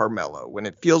from Carmelo when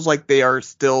it feels like they are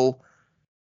still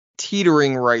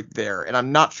teetering right there, and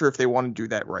I'm not sure if they want to do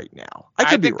that right now.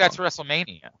 I think that's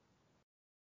WrestleMania.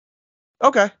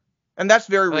 Okay. And that's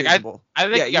very reasonable. I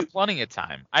think you got plenty of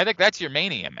time. I think that's your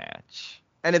Mania match.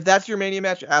 And if that's your Mania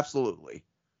match, absolutely.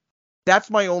 That's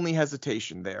my only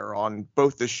hesitation there on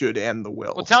both the should and the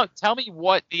will. Well, tell me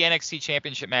what the NXT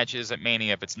Championship match is at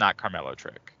Mania if it's not Carmelo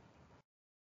Trick.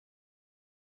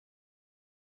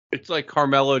 It's like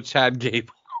Carmelo, Chad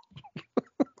Gable.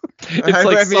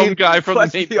 It's some guy from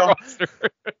the main roster.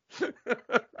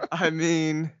 I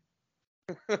mean,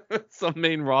 some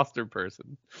main roster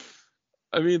person.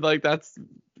 I mean, like that's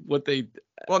what they.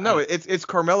 Well, no, it's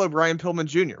Carmelo Brian Pillman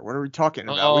Jr. What are we talking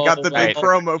about? We got the big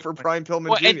promo for Brian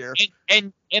Pillman Jr.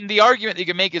 And the argument that you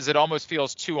can make is it almost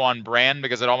feels too on brand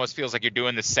because it almost feels like you're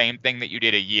doing the same thing that you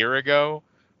did a year ago,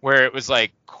 where it was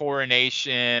like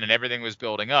coronation and everything was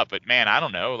building up. But man, I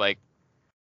don't know. Like,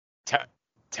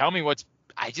 tell me what's.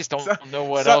 I just don't know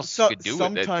what else you could do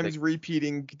with it. Sometimes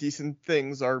repeating decent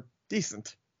things are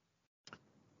decent.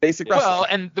 Basic wrestling. Well,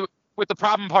 and with the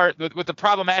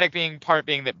problematic part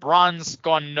being that Braun's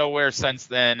gone nowhere since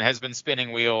then, has been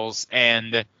spinning wheels,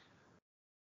 and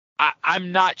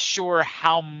I'm not sure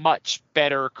how much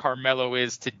better Carmelo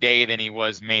is today than he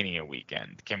was Mania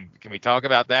weekend. Can we talk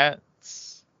about that?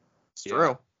 It's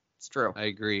true. It's true. I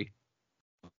agree.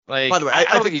 Like, by the way,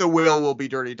 I think the will be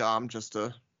Dirty Dom, just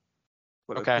to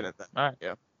put a pin at that. All right.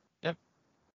 Yeah. Yep.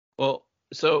 Well,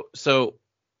 so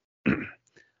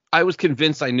I was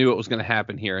convinced I knew what was going to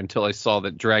happen here until I saw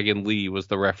that Dragon Lee was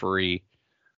the referee.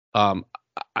 What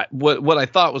I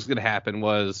thought was going to happen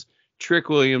was Trick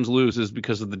Williams loses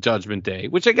because of the Judgment Day,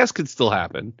 which I guess could still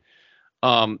happen.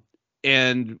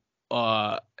 And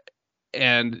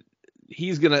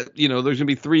he's gonna, there's gonna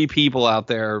be three people out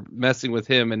there messing with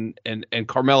him, and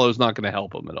Carmelo's not gonna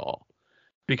help him at all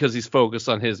because he's focused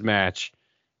on his match,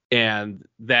 and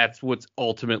that's what's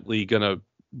ultimately gonna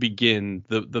begin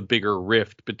the bigger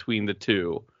rift between the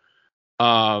two.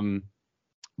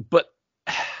 But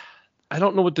I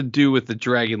don't know what to do with the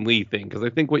Dragon Lee thing, because I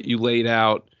think what you laid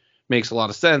out makes a lot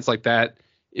of sense. Like that.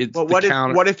 But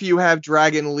what if you have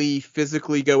Dragon Lee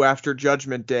physically go after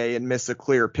Judgment Day and miss a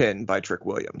clear pin by Trick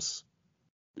Williams?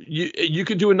 You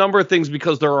could do a number of things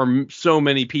because there are so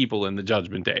many people in the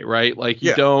Judgment Day, right? Like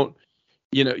you don't,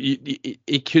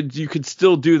 you could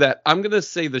still do that. I'm gonna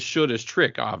say the should is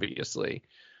Trick, obviously.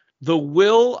 The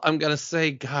will, I'm gonna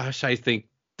say, gosh, I think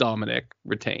Dominic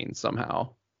retains somehow.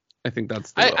 I think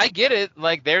that's the I get it.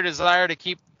 Like their desire to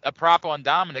keep a prop on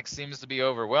Dominic seems to be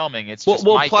overwhelming. It's just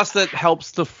plus that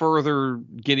helps to further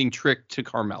getting Trick to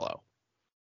Carmelo.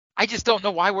 I just don't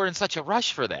know why we're in such a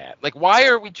rush for that. Like, why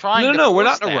are we trying? No, we're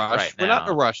not in a rush. We're not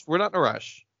in a rush. We're not in a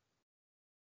rush.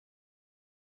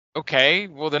 Okay,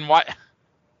 well then why?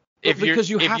 Because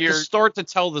you have to start to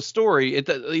tell the story.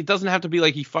 It doesn't have to be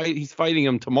like he's fighting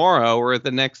him tomorrow or at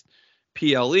the next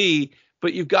PLE,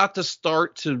 but you've got to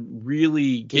start to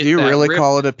really get. Did you really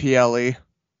call it a PLE? Is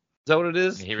that what it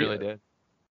is? He really did.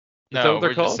 No,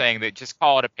 we're just saying that just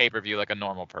call it a pay-per-view like a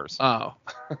normal person. Oh.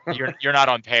 You're not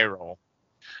on payroll.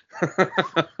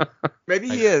 Maybe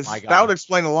he is. That would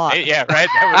explain a lot. Yeah, right.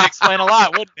 That would explain a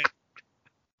lot, wouldn't it?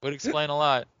 Would explain a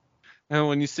lot. And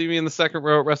when you see me in the second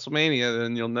row at WrestleMania,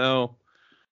 then you'll know.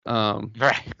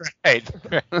 Right.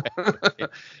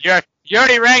 You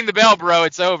already rang the bell, bro.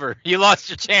 It's over. You lost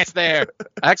your chance there.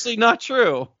 Actually, not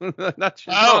true. Not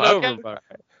true. Okay.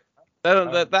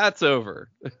 Over. That's over.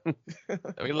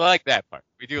 We like that part.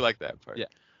 We do like that part. Yeah.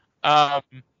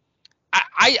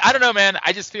 I don't know, man.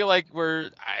 I just feel like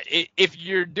if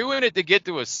you're doing it to get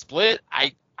to a split,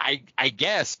 I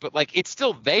guess, but like it's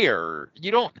still there.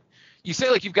 You say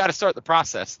like you've got to start the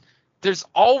process. There's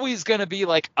always going to be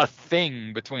like a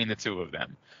thing between the two of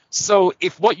them. So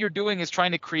if what you're doing is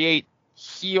trying to create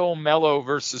heel Mello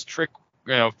versus Trick,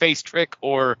 face Trick,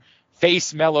 or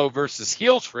face Mello versus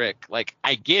heel Trick, like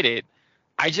I get it.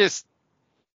 I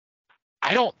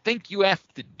don't think you have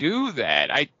to do that.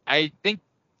 I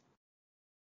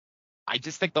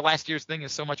just think the last year's thing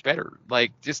is so much better.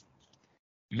 Like just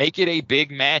make it a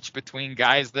big match between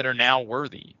guys that are now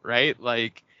worthy, right?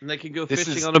 Like, and they can go this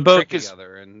fishing is- on a boat Trick is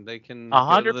together, and they can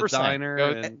go to the 100% diner go-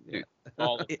 and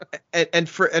all- And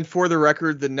for the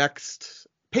record, the next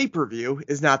pay-per-view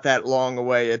is not that long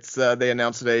away. It's they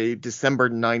announced a December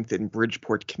 9th in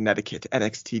Bridgeport, Connecticut,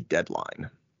 NXT Deadline.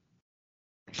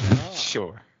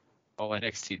 Sure. All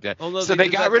NXT dead. Oh, no, So they they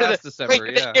did got that rid of last the. December,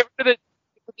 Wait, yeah. did they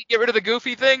get rid of the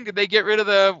goofy thing? Did they get rid of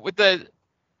the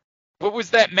what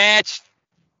was that match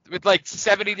with like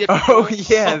 70 different? Oh rules?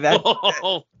 yeah, that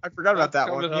Oh, I forgot about that's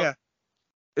that one. coming up.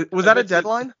 Yeah, was I that a bet you-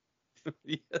 deadline?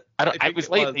 yeah, I think was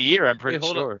it late in the year. I'm pretty Wait,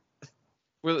 hold on. sure.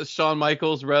 Where Shawn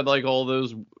Michaels read like all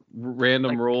those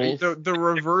random Like, rules. The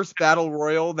reverse battle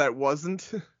royal that wasn't.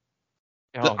 The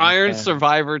Oh, Iron man.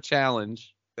 Survivor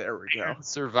Challenge. There we go.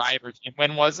 Survivor.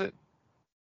 When was it?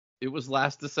 It was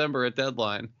last December at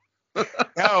Deadline.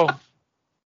 Oh.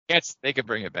 Yes, they could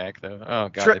bring it back though. Oh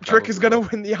god. they Trick is probably gonna will.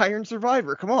 win the Iron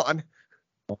Survivor. Come on.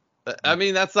 I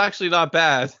mean, that's actually not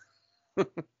bad. All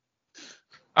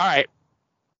right.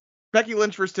 Becky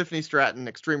Lynch versus Tiffany Stratton,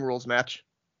 Extreme Rules match.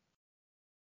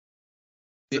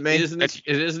 It main- is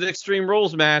an Extreme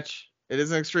Rules match. It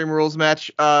is an Extreme Rules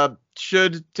match.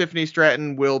 Should Tiffany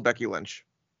Stratton will Becky Lynch?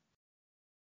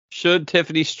 Should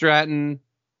Tiffany Stratton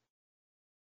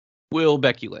will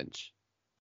Becky Lynch?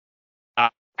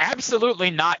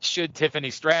 Absolutely not. Should Tiffany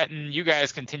Stratton? You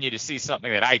guys continue to see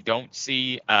something that I don't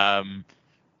see.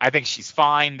 I think she's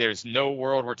fine. There's no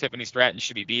world where Tiffany Stratton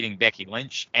should be beating Becky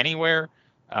Lynch anywhere.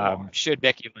 Should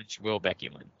Becky Lynch will Becky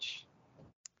Lynch?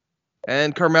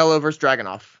 And Carmelo versus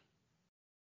Dragunov.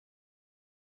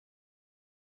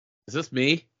 Is this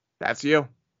me? That's you.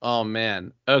 Oh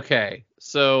man. Okay.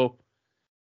 So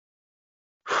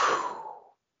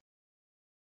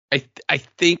I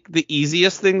think the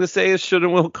easiest thing to say is should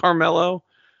and will Carmelo.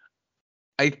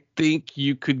 I think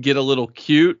you could get a little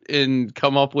cute and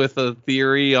come up with a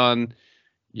theory on,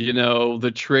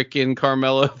 the Trick in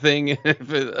Carmelo thing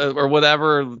or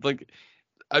whatever. Like,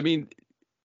 I mean,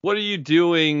 what are you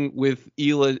doing with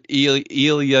Ilya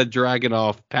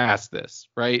Dragunov past this,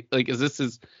 right? Like, is this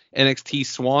his NXT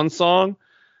swan song?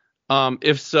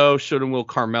 If so, should and will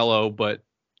Carmelo, but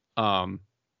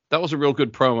that was a real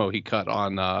good promo he cut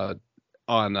on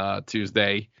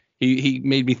Tuesday. He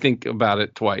made me think about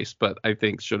it twice, but I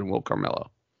think should and will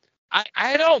Carmelo.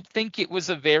 I don't think it was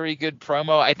a very good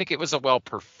promo. I think it was a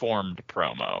well-performed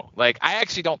promo. Like, I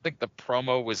actually don't think the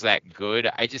promo was that good.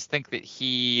 I just think that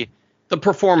the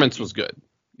performance was good.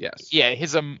 Yes. Yeah,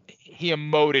 he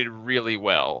emoted really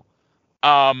well.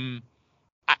 I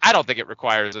don't think it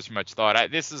requires as much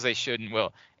thought. This is a should and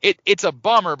will. It's a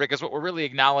bummer because what we're really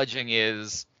acknowledging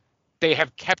is they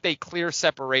have kept a clear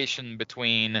separation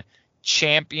between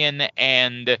champion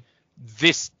and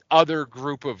this other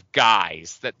group of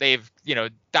guys that they've,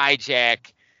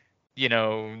 Dijak,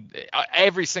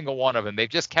 every single one of them. They've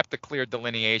just kept a clear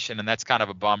delineation, and that's kind of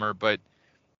a bummer. But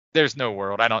there's no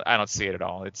world. I don't see it at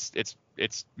all. It's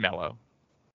mellow.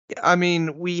 I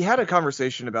mean, we had a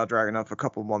conversation about Dragunov a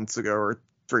couple months ago or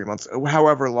 3 months,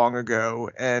 however long ago,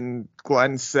 and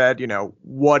Glenn said,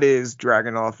 what is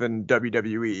Dragunov in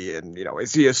WWE, and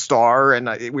is he a star? And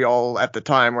we all at the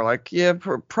time were like, yeah,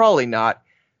 probably not.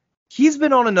 He's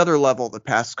been on another level the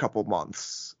past couple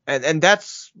months, and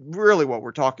that's really what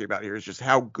we're talking about here is just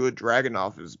how good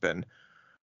Dragunov has been.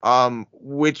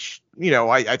 Which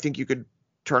I think you could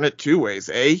turn it two ways.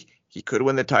 A, he could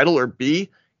win the title, or B,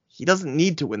 he doesn't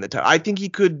need to win the title. I think he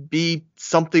could be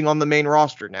something on the main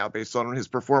roster now based on his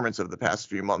performance of the past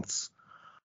few months.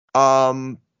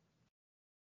 If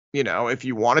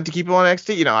you wanted to keep him on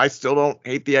NXT, I still don't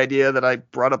hate the idea that I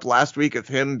brought up last week of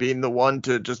him being the one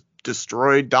to just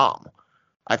destroy Dom.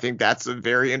 I think that's a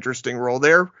very interesting role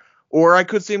there. Or I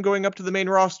could see him going up to the main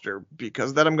roster. Because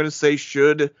of that, I'm going to say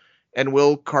should and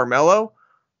will Carmelo.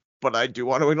 But I do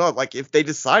want to acknowledge, like, if they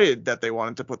decided that they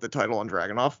wanted to put the title on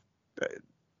Dragunov,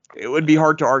 it would be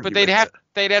hard to argue. But they'd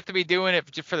have to be doing it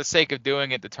just for the sake of doing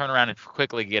it to turn around and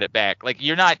quickly get it back. Like,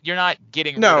 you're not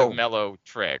getting rid of Mello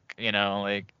Trick,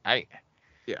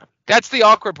 That's the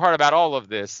awkward part about all of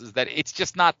this is that it's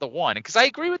just not the one. Because I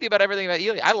agree with you about everything about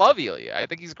Ilya. I love Ilya. I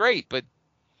think he's great, but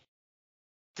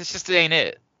this just ain't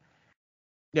it.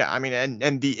 Yeah, I mean,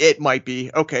 and it might be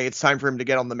okay. It's time for him to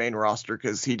get on the main roster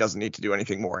because he doesn't need to do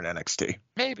anything more in NXT.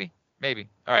 Maybe.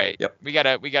 All right. Yep. We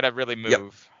gotta really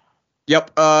move.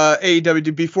 Yep.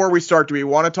 AEW. Before we start, do we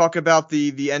want to talk about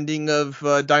the ending of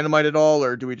Dynamite at all,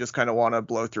 or do we just kind of want to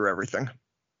blow through everything?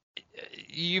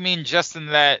 You mean just in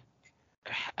that?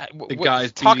 The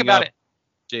guys talk beating about up it.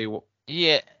 Jay.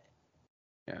 Yeah.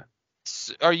 Yeah.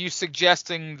 Are you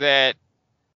suggesting that?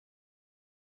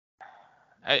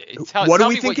 What do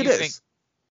we think you it is?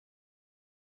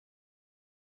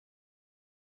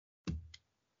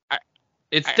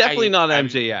 It's definitely not I'm-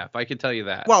 MJF. I can tell you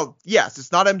that. Well, yes,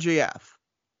 it's not MJF.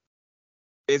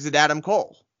 Is it Adam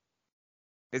Cole?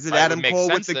 Is it Well, it would Adam make Cole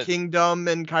with sense the that- Kingdom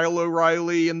and Kyle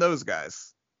O'Reilly and those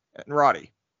guys and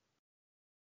Roddy?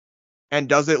 And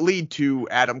does it lead to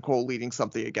Adam Cole leading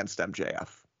something against MJF?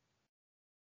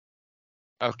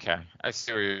 Okay, I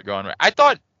see where you're going. I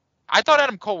thought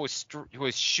Adam Cole was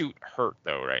shoot hurt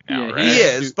though right now, Yeah, right? He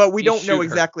is, but we he's don't know shoot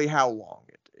exactly how long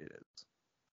it is.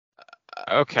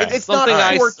 Okay. It's not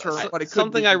Something short term, but it could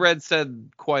something be. I read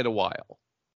said quite a while.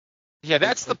 Yeah,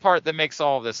 that's the part that makes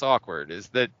all of this awkward. Is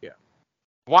that Yeah.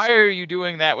 Why are you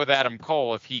doing that with Adam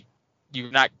Cole if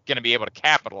you're not going to be able to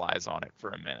capitalize on it for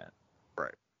a minute?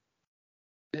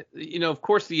 Of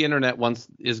course, the internet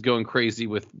is going crazy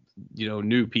with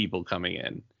new people coming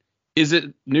in. Is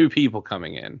it new people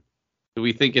coming in? Do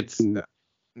we think it's No.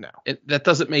 that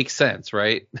doesn't make sense,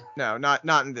 right? No, not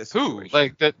in this Who? situation.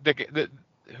 Like the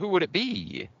who would it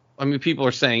be? I mean, people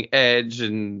are saying Edge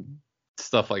and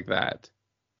stuff like that.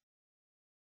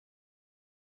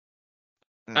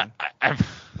 Mm.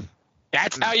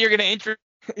 That's how you're going to introduce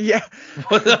Yeah.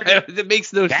 It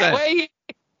makes no that sense. way?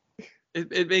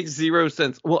 It makes zero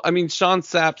sense. Well, I mean, Sean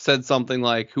Sapp said something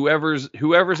like, "Whoever's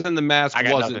in the mask I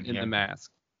got wasn't nothing in here. the mask."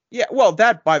 Yeah, well,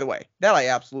 that, by the way, that I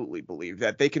absolutely believe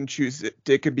that they can choose it.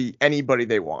 It could be anybody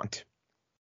they want.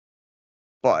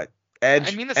 But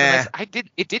Edge, I mean, listen,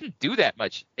 it didn't do that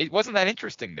much. It wasn't that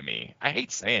interesting to me. I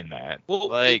hate saying that. Well,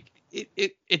 like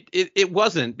it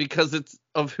wasn't because it's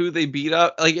of who they beat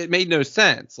up. Like, it made no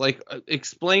sense. Like,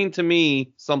 explain to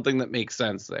me something that makes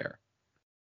sense there.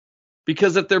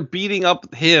 Because if they're beating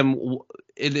up him,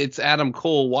 it's Adam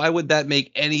Cole. Why would that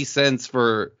make any sense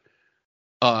for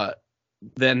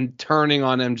then turning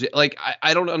on MJ? Like,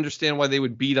 I don't understand why they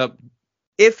would beat up.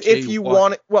 if Jay you White.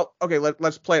 want it, well, okay,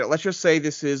 let's play it. Let's just say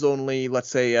this is only, let's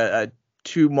say, a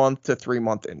 2-month to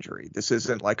 3-month injury. This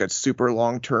isn't like a super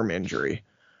long-term injury.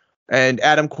 And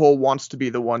Adam Cole wants to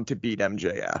be the one to beat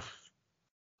MJF.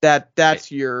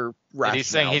 That's your rationale. he's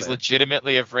saying he's there.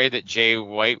 legitimately afraid that Jay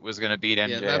White was going to beat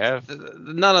MJF.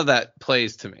 None of that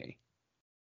plays to me.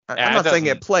 I'm Yeah, not it saying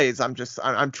it doesn't- plays.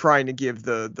 I'm trying to give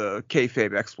the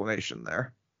kayfabe explanation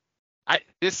there.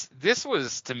 This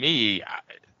was, to me,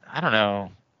 I don't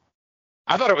know.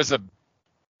 I thought it was a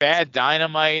bad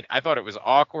Dynamite. I thought it was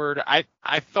awkward. I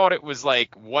thought it was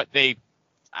like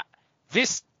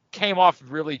this came off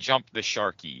really jumped the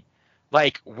sharky.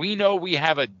 Like, we know we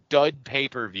have a dud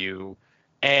pay-per-view,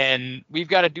 and we've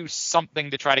got to do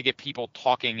something to try to get people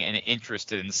talking and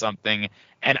interested in something,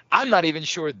 and I'm not even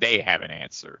sure they have an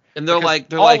answer. And they're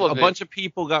Because like all a of it- bunch of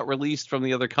people got released from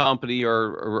the other company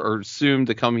or assumed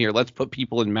to come here. Let's put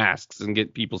people in masks and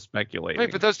get people speculating.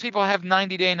 Right, but those people have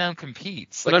 90-day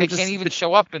non-competes. But Like, I'm they just- can't even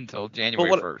show up until January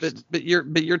 1st. But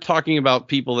you're talking about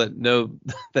people that know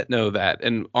that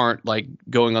and aren't like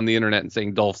going on the internet and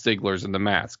saying Dolph Ziggler's in the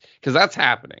mask, because that's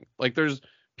happening. Like, there's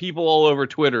people all over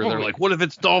Twitter. They're like, what if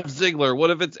it's Dolph Ziggler?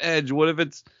 What if it's Edge? What if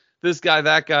it's this guy,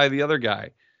 that guy, the other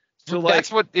guy? So like,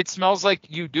 That's what it smells like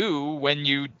you do when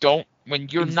you're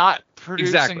not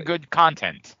producing Exactly. good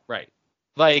content. right.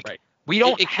 Like, Right. we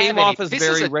don't It have came any- off as this is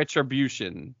very a-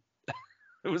 retribution.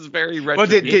 It was very Well,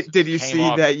 retribution. did you came see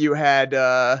off- that you had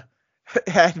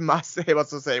Masay,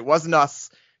 what's to say, wasn't us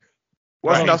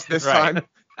Right, us this right.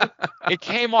 time? It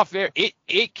came off very.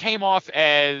 It came off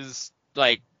as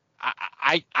like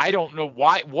I don't know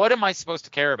why. What am I supposed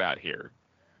to care about here?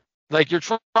 Like, you're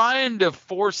trying to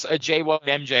force a Jay White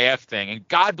MJF thing, and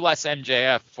God bless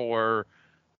MJF for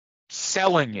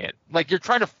selling it. Like, you're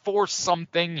trying to force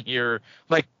something here.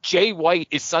 Like, Jay White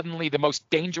is suddenly the most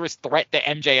dangerous threat to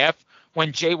MJF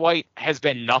when Jay White has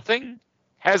been nothing,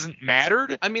 hasn't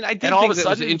mattered. I mean, I did and all think of a that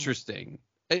was sudden- interesting.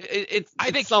 I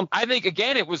think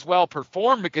again it was well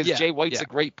performed because Yeah, Jay White's yeah. a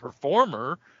great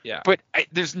performer. Yeah. But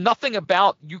there's nothing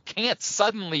about, you can't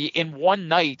suddenly in one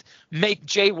night make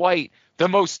Jay White the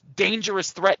most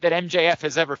dangerous threat that MJF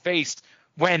has ever faced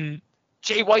when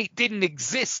Jay White didn't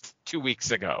exist 2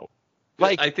 weeks ago.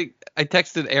 Like, I think I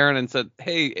texted Aaron and said,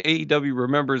 "Hey, AEW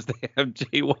remembers they have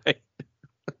Jay White."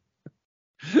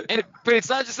 but it's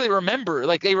not just they remember.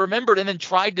 Like, they remembered and then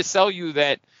tried to sell you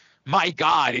that, my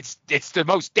God, it's the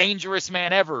most dangerous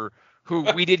man ever who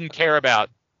we didn't care about.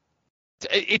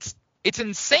 It's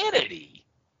insanity.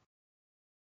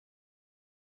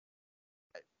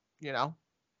 You know,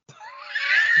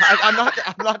 I'm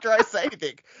not trying to say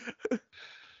anything.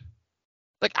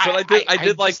 Like, But I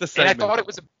did like the and I segment. thought it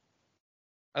was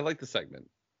I like the segment.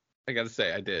 I gotta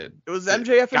say, I did. It was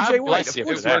MJF and God Jay White. bless Of you It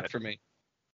course. for that. worked for me.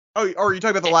 Oh, or are you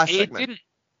talking about the last it segment? didn't.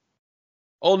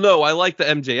 Oh no, I like the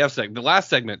MJF segment. The last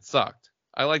segment sucked.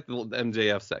 I like the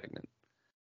MJF segment.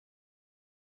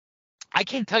 I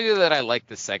can't tell you that I like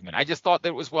this segment. I just thought that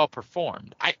it was well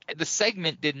performed. The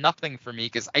segment did nothing for me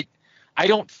because I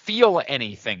don't feel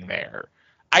anything there.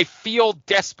 I feel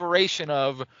desperation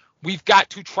of we've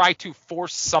got to try to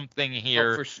force something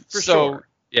here. For sure.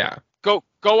 Yeah. Go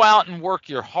out and work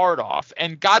your heart off.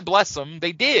 And God bless them,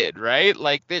 they did, right?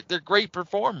 Like they're great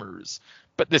performers.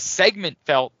 But the segment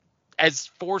felt as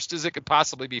forced as it could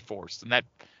possibly be forced, and that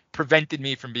prevented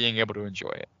me from being able to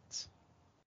enjoy it.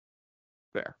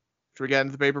 Fair. Should we get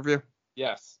into the pay-per-view?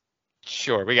 Yes.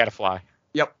 Sure, we got to fly.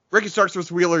 Yep. Ricky Starks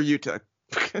versus Wheeler Yuta.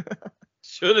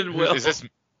 Should and will. Is this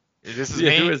yeah,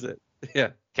 me? Who is it?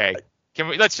 Yeah. Okay.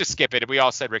 Let's just skip it. We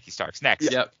all said Ricky Starks.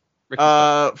 Next. Yep.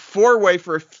 Four-way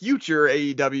for a future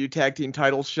AEW tag team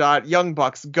title shot. Young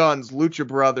Bucks, Guns, Lucha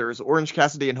Brothers, Orange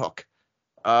Cassidy, and Hook.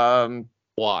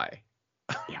 Why?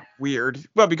 Yeah, weird.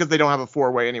 Well, because they don't have a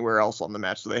four-way anywhere else on the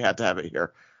match, so they had to have it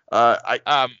here.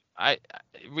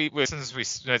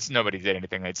 Since nobody did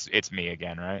anything, it's me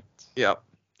again, right? Yep.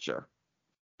 Sure.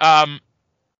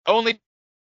 Only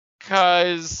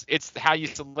because it's how you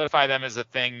solidify them as a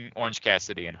thing. Orange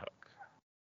Cassidy and Hook.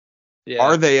 Yeah.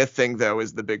 Are they a thing though?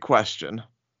 Is the big question.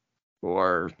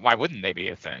 Or why wouldn't they be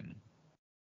a thing?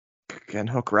 Can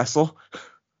Hook wrestle?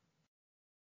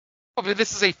 Oh, but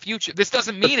this is a future. This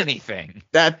doesn't mean anything.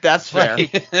 That's fair.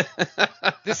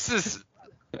 This is.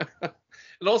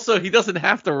 And also, he doesn't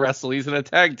have to wrestle. He's in a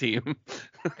tag team.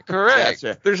 Correct.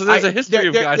 There's a history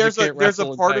of guys who can't There's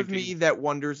wrestle a part in of tag me teams. that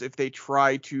wonders if they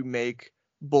try to make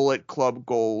Bullet Club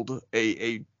Gold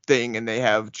a thing, and they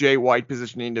have Jay White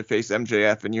positioning to face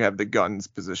MJF, and you have the Guns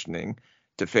positioning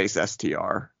to face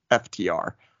FTR.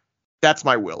 That's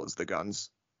my will, is the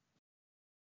Guns.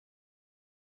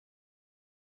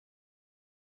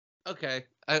 Okay.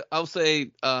 I'll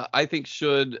say I think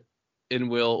should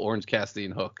and will Orange Cassidy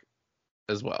and Hook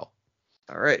as well.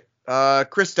 All right.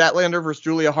 Chris Statlander versus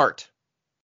Julia Hart.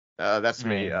 That's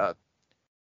me. I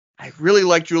really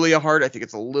like Julia Hart. I think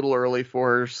it's a little early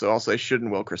for her, so I'll say should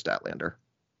and will Chris Statlander.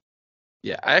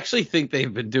 Yeah, I actually think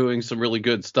they've been doing some really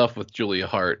good stuff with Julia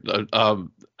Hart.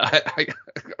 I'm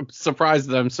surprised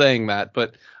that I'm saying that,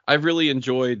 but I've really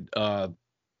enjoyed the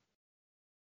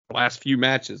last few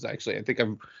matches, actually. I think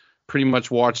I've pretty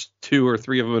much watched 2 or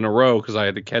 3 of them in a row because I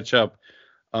had to catch up.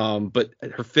 But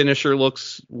her finisher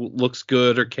looks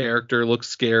good. Her character looks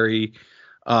scary.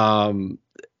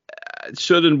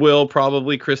 Should and will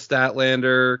probably Chris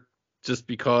Statlander, just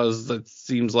because it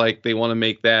seems like they want to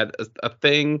make that a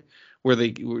thing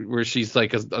where she's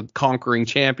like a conquering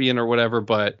champion or whatever.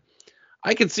 But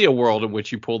I can see a world in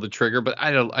which you pull the trigger, but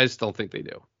I just don't think they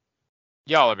do.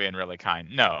 Y'all are being really kind.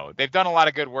 No, they've done a lot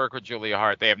of good work with Julia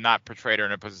Hart. They have not portrayed her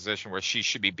in a position where she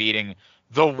should be beating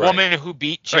the woman who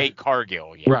beat Jade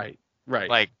Cargill. Yet. Right.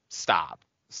 Like, stop.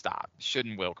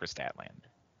 Shouldn't will Chris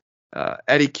Statlander.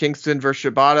 Eddie Kingston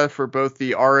versus Shibata for both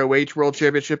the ROH World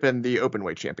Championship and the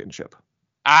Openweight Championship.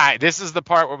 This is the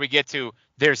part where we get to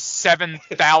there's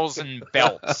 7,000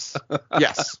 belts.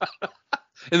 Yes.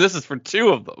 And this is for 2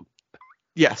 of them.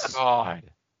 Yes. God.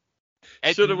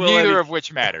 Neither of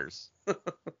which matters.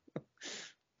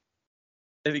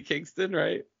 Eddie Kingston,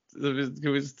 right? I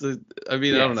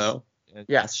don't know.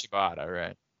 Yes. Shibata,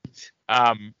 right.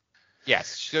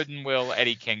 Yes, should and will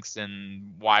Eddie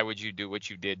Kingston. Why would you do what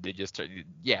you did to just...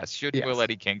 Yes, should and will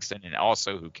Eddie Kingston, and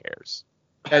also who cares?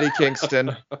 Eddie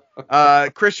Kingston.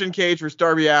 Christian Cage versus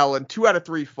Darby Allin. 2 out of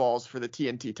 3 falls for the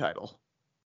TNT title.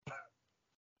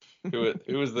 Who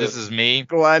is this? This is me.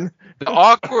 Glenn. The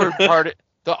awkward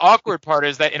part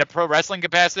is that in a pro wrestling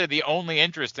capacity, the only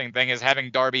interesting thing is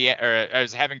having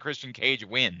having Christian Cage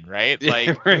win, right?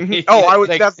 Like,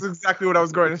 that's exactly what I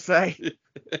was going to say.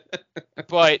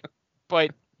 But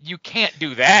you can't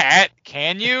do that,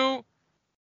 can you?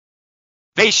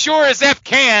 They sure as F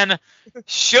can.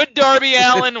 Should Darby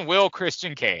Allin will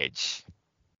Christian Cage?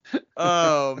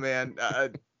 Oh man,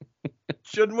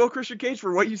 shouldn't will Christian Cage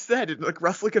for what you said. In like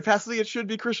wrestling capacity, it should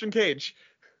be Christian Cage.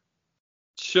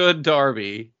 Should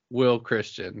Darby will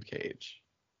Christian Cage?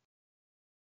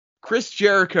 Chris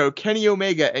Jericho, Kenny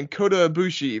Omega, and Kota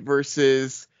Ibushi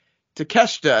versus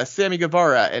Takeshita, Sammy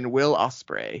Guevara, and Will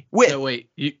Ospreay. With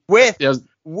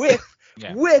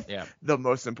the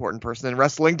most important person in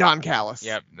wrestling, Don Callis.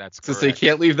 Yep, that's correct. So you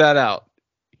can't leave that out.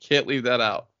 Can't leave that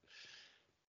out.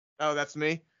 Oh, that's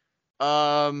me.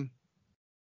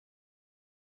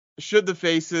 Should the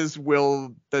faces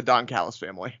will the Don Callis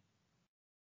family?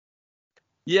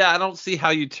 Yeah, I don't see how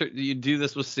you do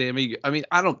this with Sammy. I mean,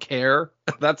 I don't care.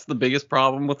 That's the biggest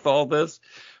problem with all this.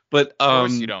 But of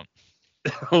course you don't.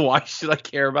 Why should I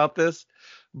care about this?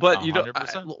 But 100%. You don't.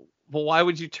 Well, why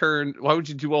would you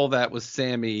do all that with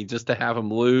Sammy just to have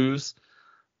him lose?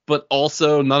 but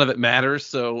also none of it matters.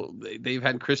 So they've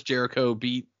had Chris Jericho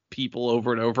beat people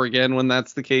over and over again when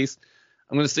that's the case.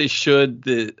 I'm going to say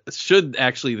should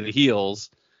actually the heels,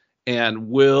 and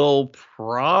will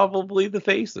probably the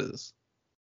faces.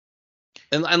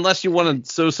 And unless you want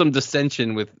to sow some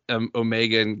dissension with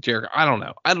Omega and Jericho, I don't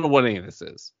know. I don't know what any of this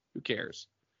is. Who cares?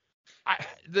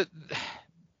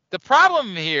 The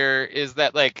problem here is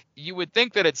that, like, you would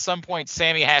think that at some point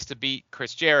Sammy has to beat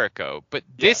Chris Jericho, but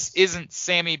this isn't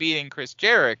Sammy beating Chris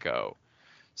Jericho.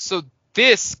 So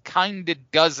this kind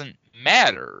of doesn't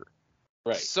matter.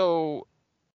 Right. So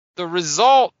the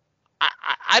result,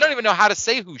 I don't even know how to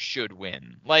say who should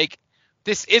win. Like,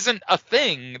 this isn't a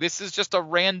thing. This is just a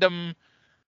random.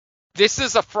 This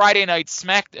is a Friday night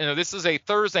this is a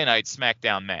Thursday night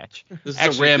SmackDown match. This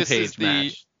is a Rampage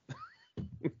match.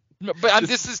 But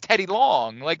this is Teddy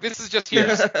Long. Like, this is just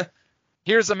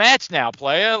here's a match now,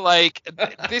 playa. Like,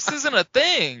 this isn't a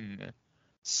thing.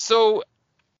 So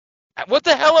what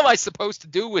the hell am I supposed to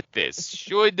do with this?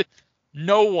 Should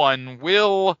no one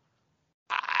will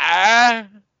is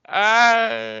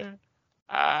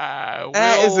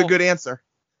a good answer.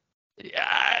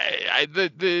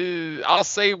 I'll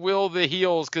say will the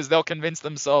heels, because they'll convince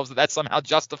themselves that somehow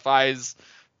justifies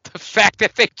the fact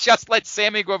that they just let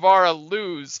Sammy Guevara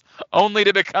lose only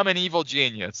to become an evil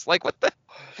genius. Like, what the?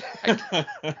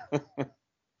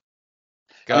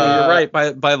 You're right.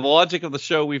 By the logic of the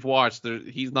show we've watched,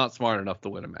 he's not smart enough to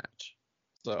win a match.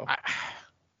 So,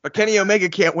 but Kenny Omega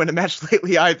can't win a match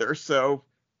lately either. So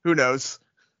who knows?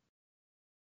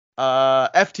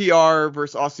 FTR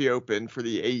versus Aussie Open for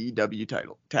the AEW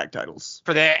tag titles.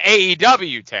 For the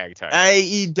AEW tag titles.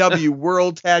 AEW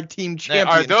World Tag Team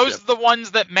Championship. Are those the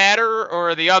ones that matter, or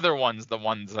are the other ones the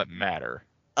ones that matter?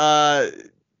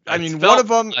 I mean, one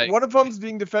of them's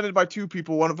being defended by two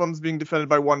people. One of them's being defended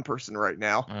by one person right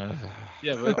now.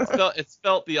 Yeah, but it's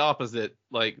felt the opposite,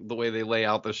 like the way they lay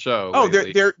out the show. Oh,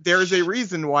 there's a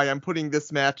reason why I'm putting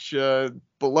this match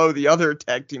below the other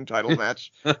tag team title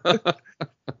match.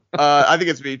 I think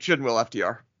it's me, Should Will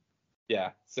FTR.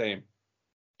 Yeah, same.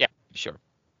 Yeah, sure.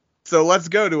 So let's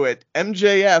go to it.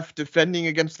 MJF defending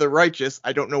against the Righteous.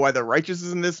 I don't know why the Righteous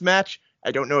is in this match.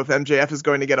 I don't know if MJF is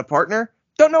going to get a partner.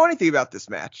 Don't know anything about this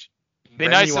match. Be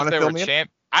nice if they were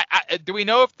champ. Do we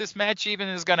know if this match even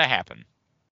is going to happen?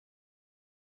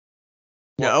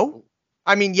 No.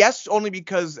 I mean, yes, only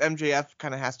because MJF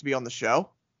kind of has to be on the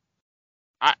show.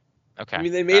 Okay. I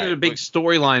mean, they made it a big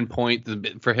storyline point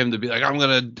for him to be like, I'm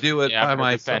going to do it by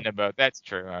myself. That's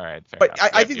true. All right. Fair but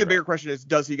enough. I think the bigger question is,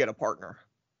 does he get a partner?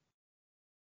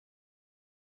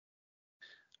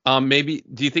 Maybe.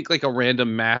 Do you think like a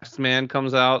random masked man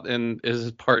comes out and is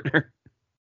his partner?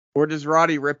 Or does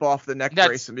Roddy rip off the neck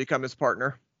brace and become his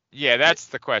partner? Yeah, that's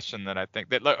the question that I think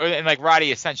that, and like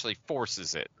Roddy essentially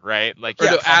forces it, right? Like,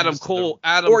 Adam Cole.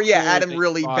 Adam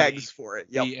really begs for it.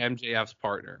 Yep. The MJF's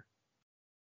partner.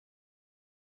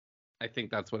 I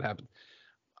think that's what happened.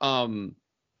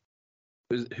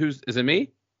 Is it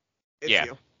me? It's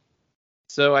you.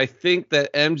 So I think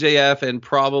that MJF and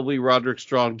probably Roderick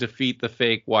Strong defeat the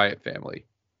fake Wyatt family.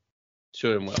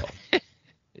 Should and will.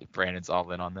 Brandon's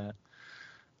all in on that.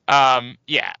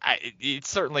 It's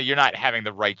certainly, you're not having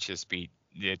the Righteous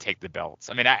take the belts.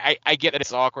 I mean, I get that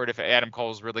it's awkward if Adam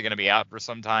Cole's really going to be out for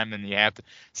some time, then you have to.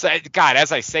 So, God,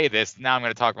 as I say this, now I'm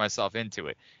going to talk myself into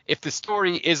it. If the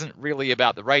story isn't really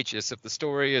about the Righteous, if the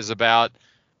story is about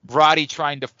Roddy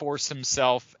trying to force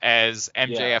himself as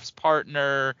MJF's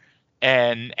partner,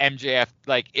 and MJF,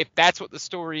 like, if that's what the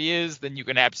story is, then you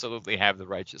can absolutely have the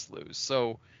Righteous lose.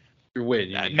 So you're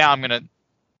winning. Now I'm going to.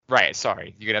 Right,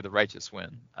 sorry. You could have the Righteous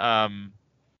win. I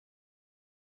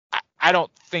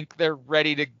don't think they're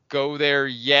ready to go there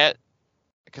yet,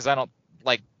 because I don't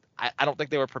think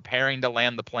they were preparing to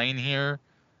land the plane here.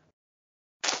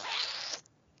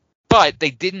 But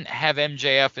they didn't have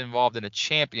MJF involved in a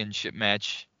championship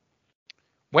match.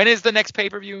 When is the next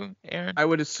pay-per-view, Aaron? I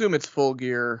would assume it's Full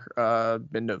Gear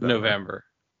mid-November. November.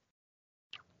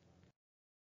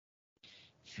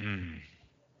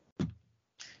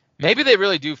 Maybe they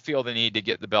really do feel the need to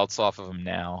get the belts off of him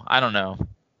now. I don't know.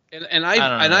 And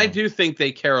I do think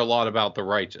they care a lot about the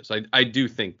Righteous. I do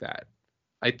think that.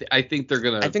 I think they're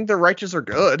gonna. I think the Righteous are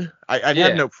good. I'd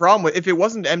have no problem with, if it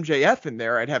wasn't MJF in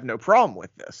there, I'd have no problem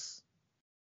with this.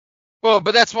 Well,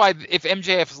 but that's why if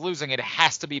MJF is losing, it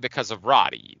has to be because of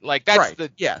Roddy. Like, that's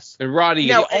right. Yes. And Roddy.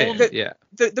 Now,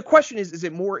 the question is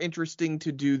it more interesting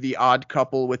to do the odd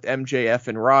couple with MJF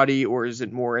and Roddy, or is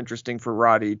it more interesting for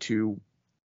Roddy to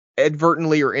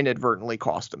advertently or inadvertently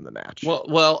cost him the match?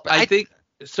 Well, I think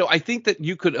that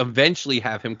you could eventually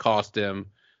have him cost him,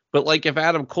 but like if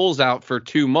Adam Cole's out for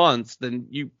 2 months, then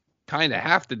you kind of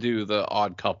have to do the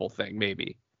odd couple thing,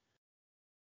 maybe.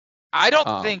 I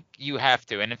don't think you have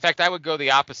to. And in fact, I would go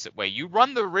the opposite way. You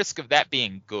run the risk of that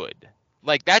being good.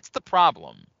 Like, that's the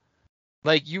problem.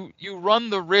 Like, you run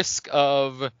the risk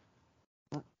of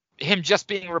him just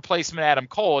being a replacement Adam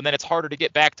Cole, and then it's harder to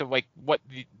get back to, like, what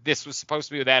this was supposed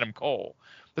to be with Adam Cole.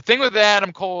 The thing with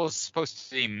Adam Cole is supposed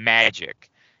to be magic.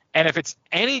 And if it's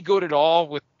any good at all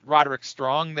with Roderick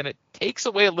Strong, then it takes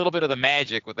away a little bit of the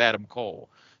magic with Adam Cole.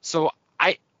 So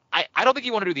I don't think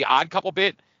you want to do the odd couple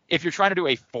bit. If you're trying to do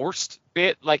a forced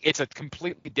bit, like, it's a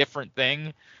completely different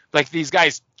thing. Like, these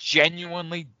guys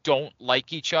genuinely don't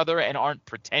like each other and aren't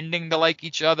pretending to like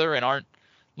each other and aren't,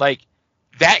 like,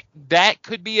 that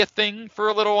could be a thing for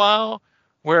a little while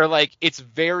where, like, it's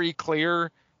very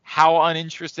clear how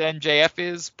uninterested MJF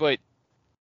is, but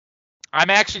I'm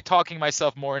actually talking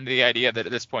myself more into the idea that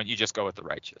at this point you just go with the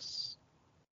righteous.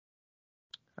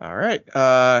 All right.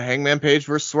 Hangman Page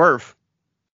versus Swerve.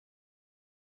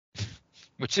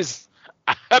 Which is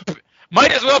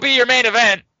might as well be your main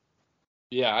event.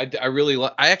 Yeah,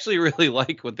 I actually really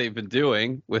like what they've been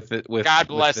doing with it. God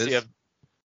bless you.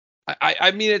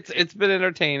 I mean, it's been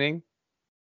entertaining.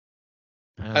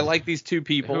 I like these two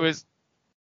people. Who is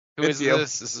this?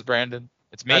 This is Brandon.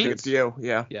 It's me. I think it's you.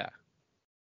 Yeah. Yeah.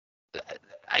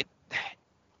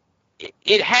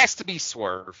 It has to be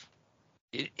Swerve.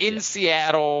 In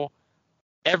Seattle,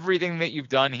 everything that you've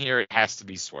done here, it has to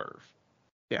be Swerve.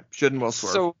 Yeah, should and will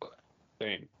Swerve. So,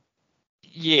 Same.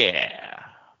 Yeah.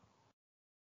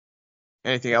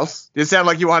 Anything else? It sounded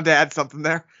like you wanted to add something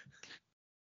there.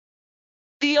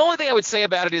 The only thing I would say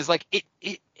about it is, like,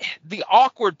 the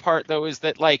awkward part, though, is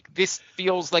that, like, this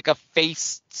feels like a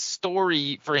face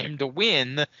story for him to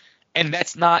win, and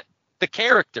that's not the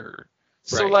character.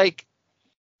 So, Right. like,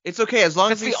 it's okay as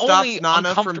long as he stops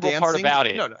Nana from dancing. Part about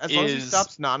it no, as long as he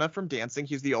stops Nana from dancing,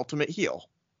 he's the ultimate heel.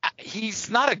 He's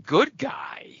not a good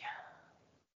guy.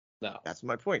 No. That's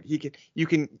my point. You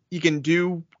can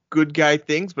do good guy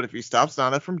things, but if he stops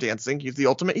Nana from dancing, he's the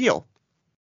ultimate heel.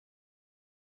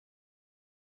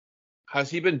 Has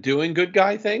he been doing good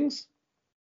guy things?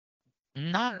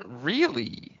 Not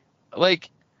really. Like,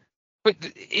 but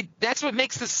that's what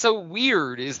makes this so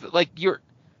weird is that, like,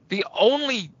 the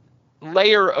only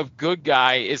layer of good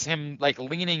guy is him, like,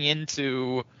 leaning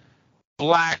into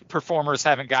black performers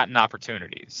haven't gotten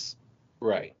opportunities.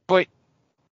 Right. But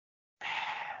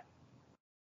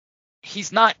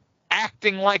he's not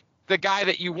acting like the guy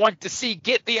that you want to see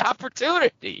get the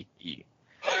opportunity.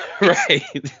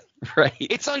 Right. Right.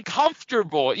 It's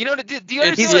uncomfortable. You know, do you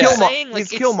understand He's what I'm saying? Like,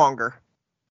 he's Killmonger.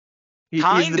 He's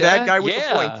the bad guy with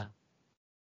the point.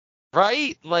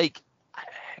 Right? Like,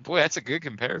 boy, that's a good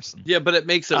comparison. Yeah, but it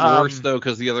makes it worse, though,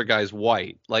 because the other guy's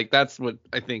white. Like, that's what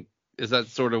I think. Is that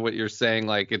sort of what you're saying?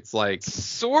 Like, it's like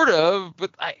sort of, but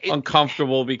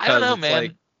uncomfortable because I don't know, it's man.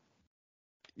 like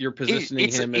you're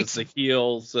positioning him as the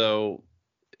heel, so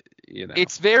you know.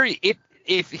 It's very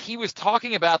if he was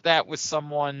talking about that with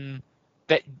someone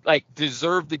that, like,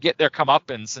 deserved to get their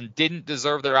comeuppance and didn't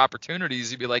deserve their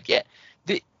opportunities, you'd be like, yeah.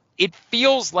 It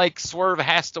feels like Swerve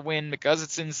has to win because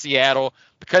it's in Seattle,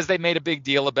 because they made a big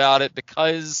deal about it,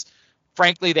 because,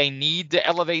 frankly, they need to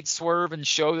elevate Swerve and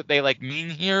show that they, like, mean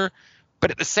here. But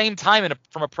at the same time,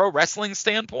 from a pro wrestling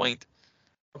standpoint,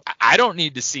 I don't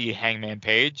need to see Hangman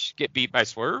Page get beat by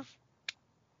Swerve.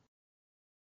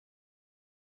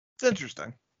 It's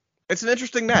interesting. It's an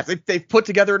interesting match. They've put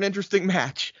together an interesting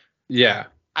match. Yeah.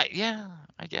 I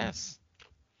guess.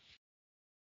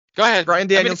 Go ahead. Bryan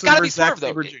Danielson versus Zack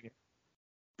Sabre Jr.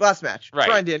 Last match. Right.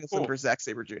 Bryan Danielson versus Zack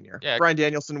Sabre Jr. Yeah. Bryan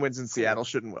Danielson wins in Seattle.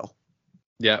 Should and will.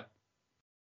 Yeah.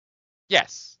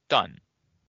 Yes. Done.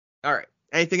 All right.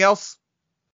 Anything else?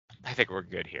 I think we're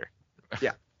good here.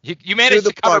 Yeah. You managed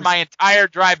to cover my entire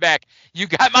drive back. You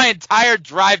got my entire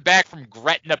drive back from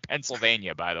Gretna,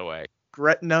 Pennsylvania, by the way.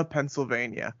 Gretna,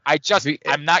 Pennsylvania.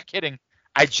 I'm not kidding.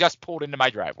 I just pulled into my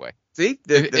driveway. See?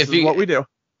 This is what we do.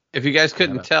 If you guys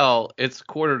couldn't tell, it's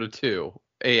 1:45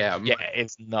 a.m. Yeah,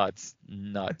 it's nuts.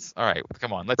 All right,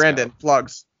 come on, let's Brandon, go.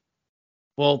 plugs.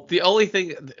 Well, the only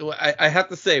thing I have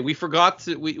to say, we forgot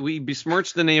to we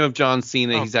besmirched the name of John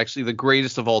Cena. He's actually the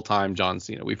greatest of all time, John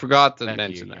Cena. We forgot to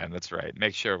mention that. And that's right.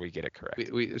 Make sure we get it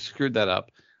correct. We screwed that up.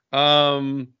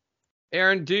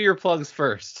 Aaron, do your plugs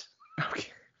first. Okay.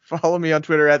 Follow me on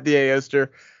Twitter at the Aoster.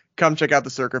 Come check out the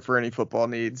circuit for any football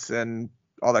needs and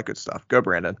all that good stuff. Go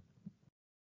Brandon.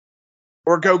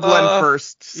 Or go Glenn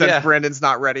first, since Brandon's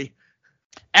not ready.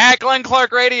 At Glenn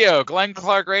Clark Radio.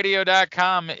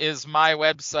 GlennClarkRadio.com is my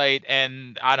website,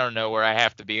 and I don't know where I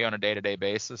have to be on a day-to-day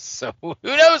basis. So who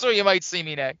knows where you might see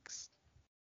me next.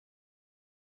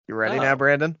 You ready now,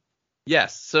 Brandon?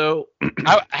 Yes. So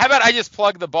How about I just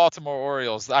plug the Baltimore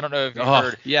Orioles? I don't know if you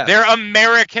heard. yes. They're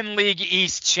American League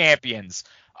East champions.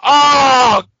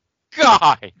 Oh,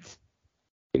 God.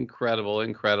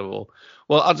 Incredible.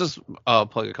 Well, I'll just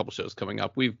plug a couple shows coming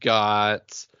up. We've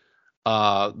got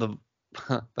the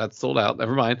that's sold out.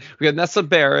 Never mind. We got Nessa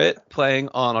Barrett playing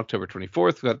on October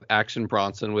 24th. We got Action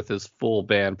Bronson with his full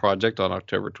band project on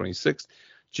October 26th.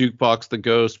 Jukebox the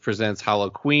Ghost presents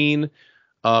Halloween,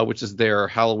 which is their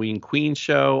Halloween Queen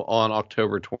show on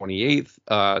October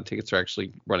 28th. Tickets are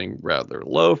actually running rather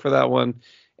low for that one.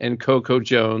 And Coco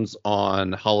Jones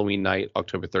on Halloween night,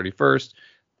 October 31st.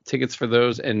 Tickets for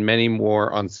those and many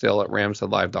more on sale at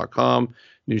ramsheadlive.com.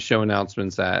 New show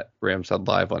announcements at Ramshead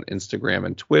Live on Instagram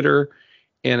and Twitter.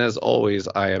 And as always,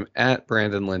 I am at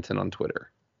Brandon Linton on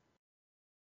Twitter.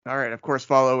 All right. Of course,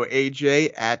 follow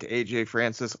AJ at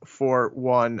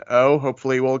AJFrancis410.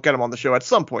 Hopefully, we'll get him on the show at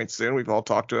some point soon. We've all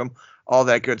talked to him, all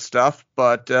that good stuff.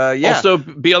 But yeah. Also,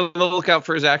 be on the lookout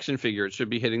for his action figure. It should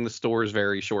be hitting the stores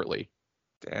very shortly.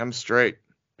 Damn straight.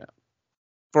 Yeah.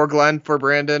 For Glenn, for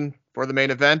Brandon, for the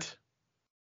main event.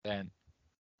 Ben.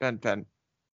 Ben. Ben.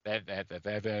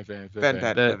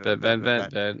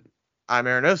 I'm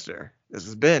Aaron Oster. This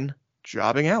has been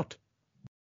Jobbing Out.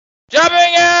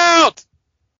 Jobbing Out!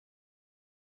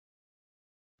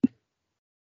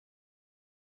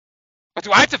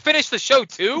 Do I have to finish the show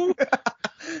too?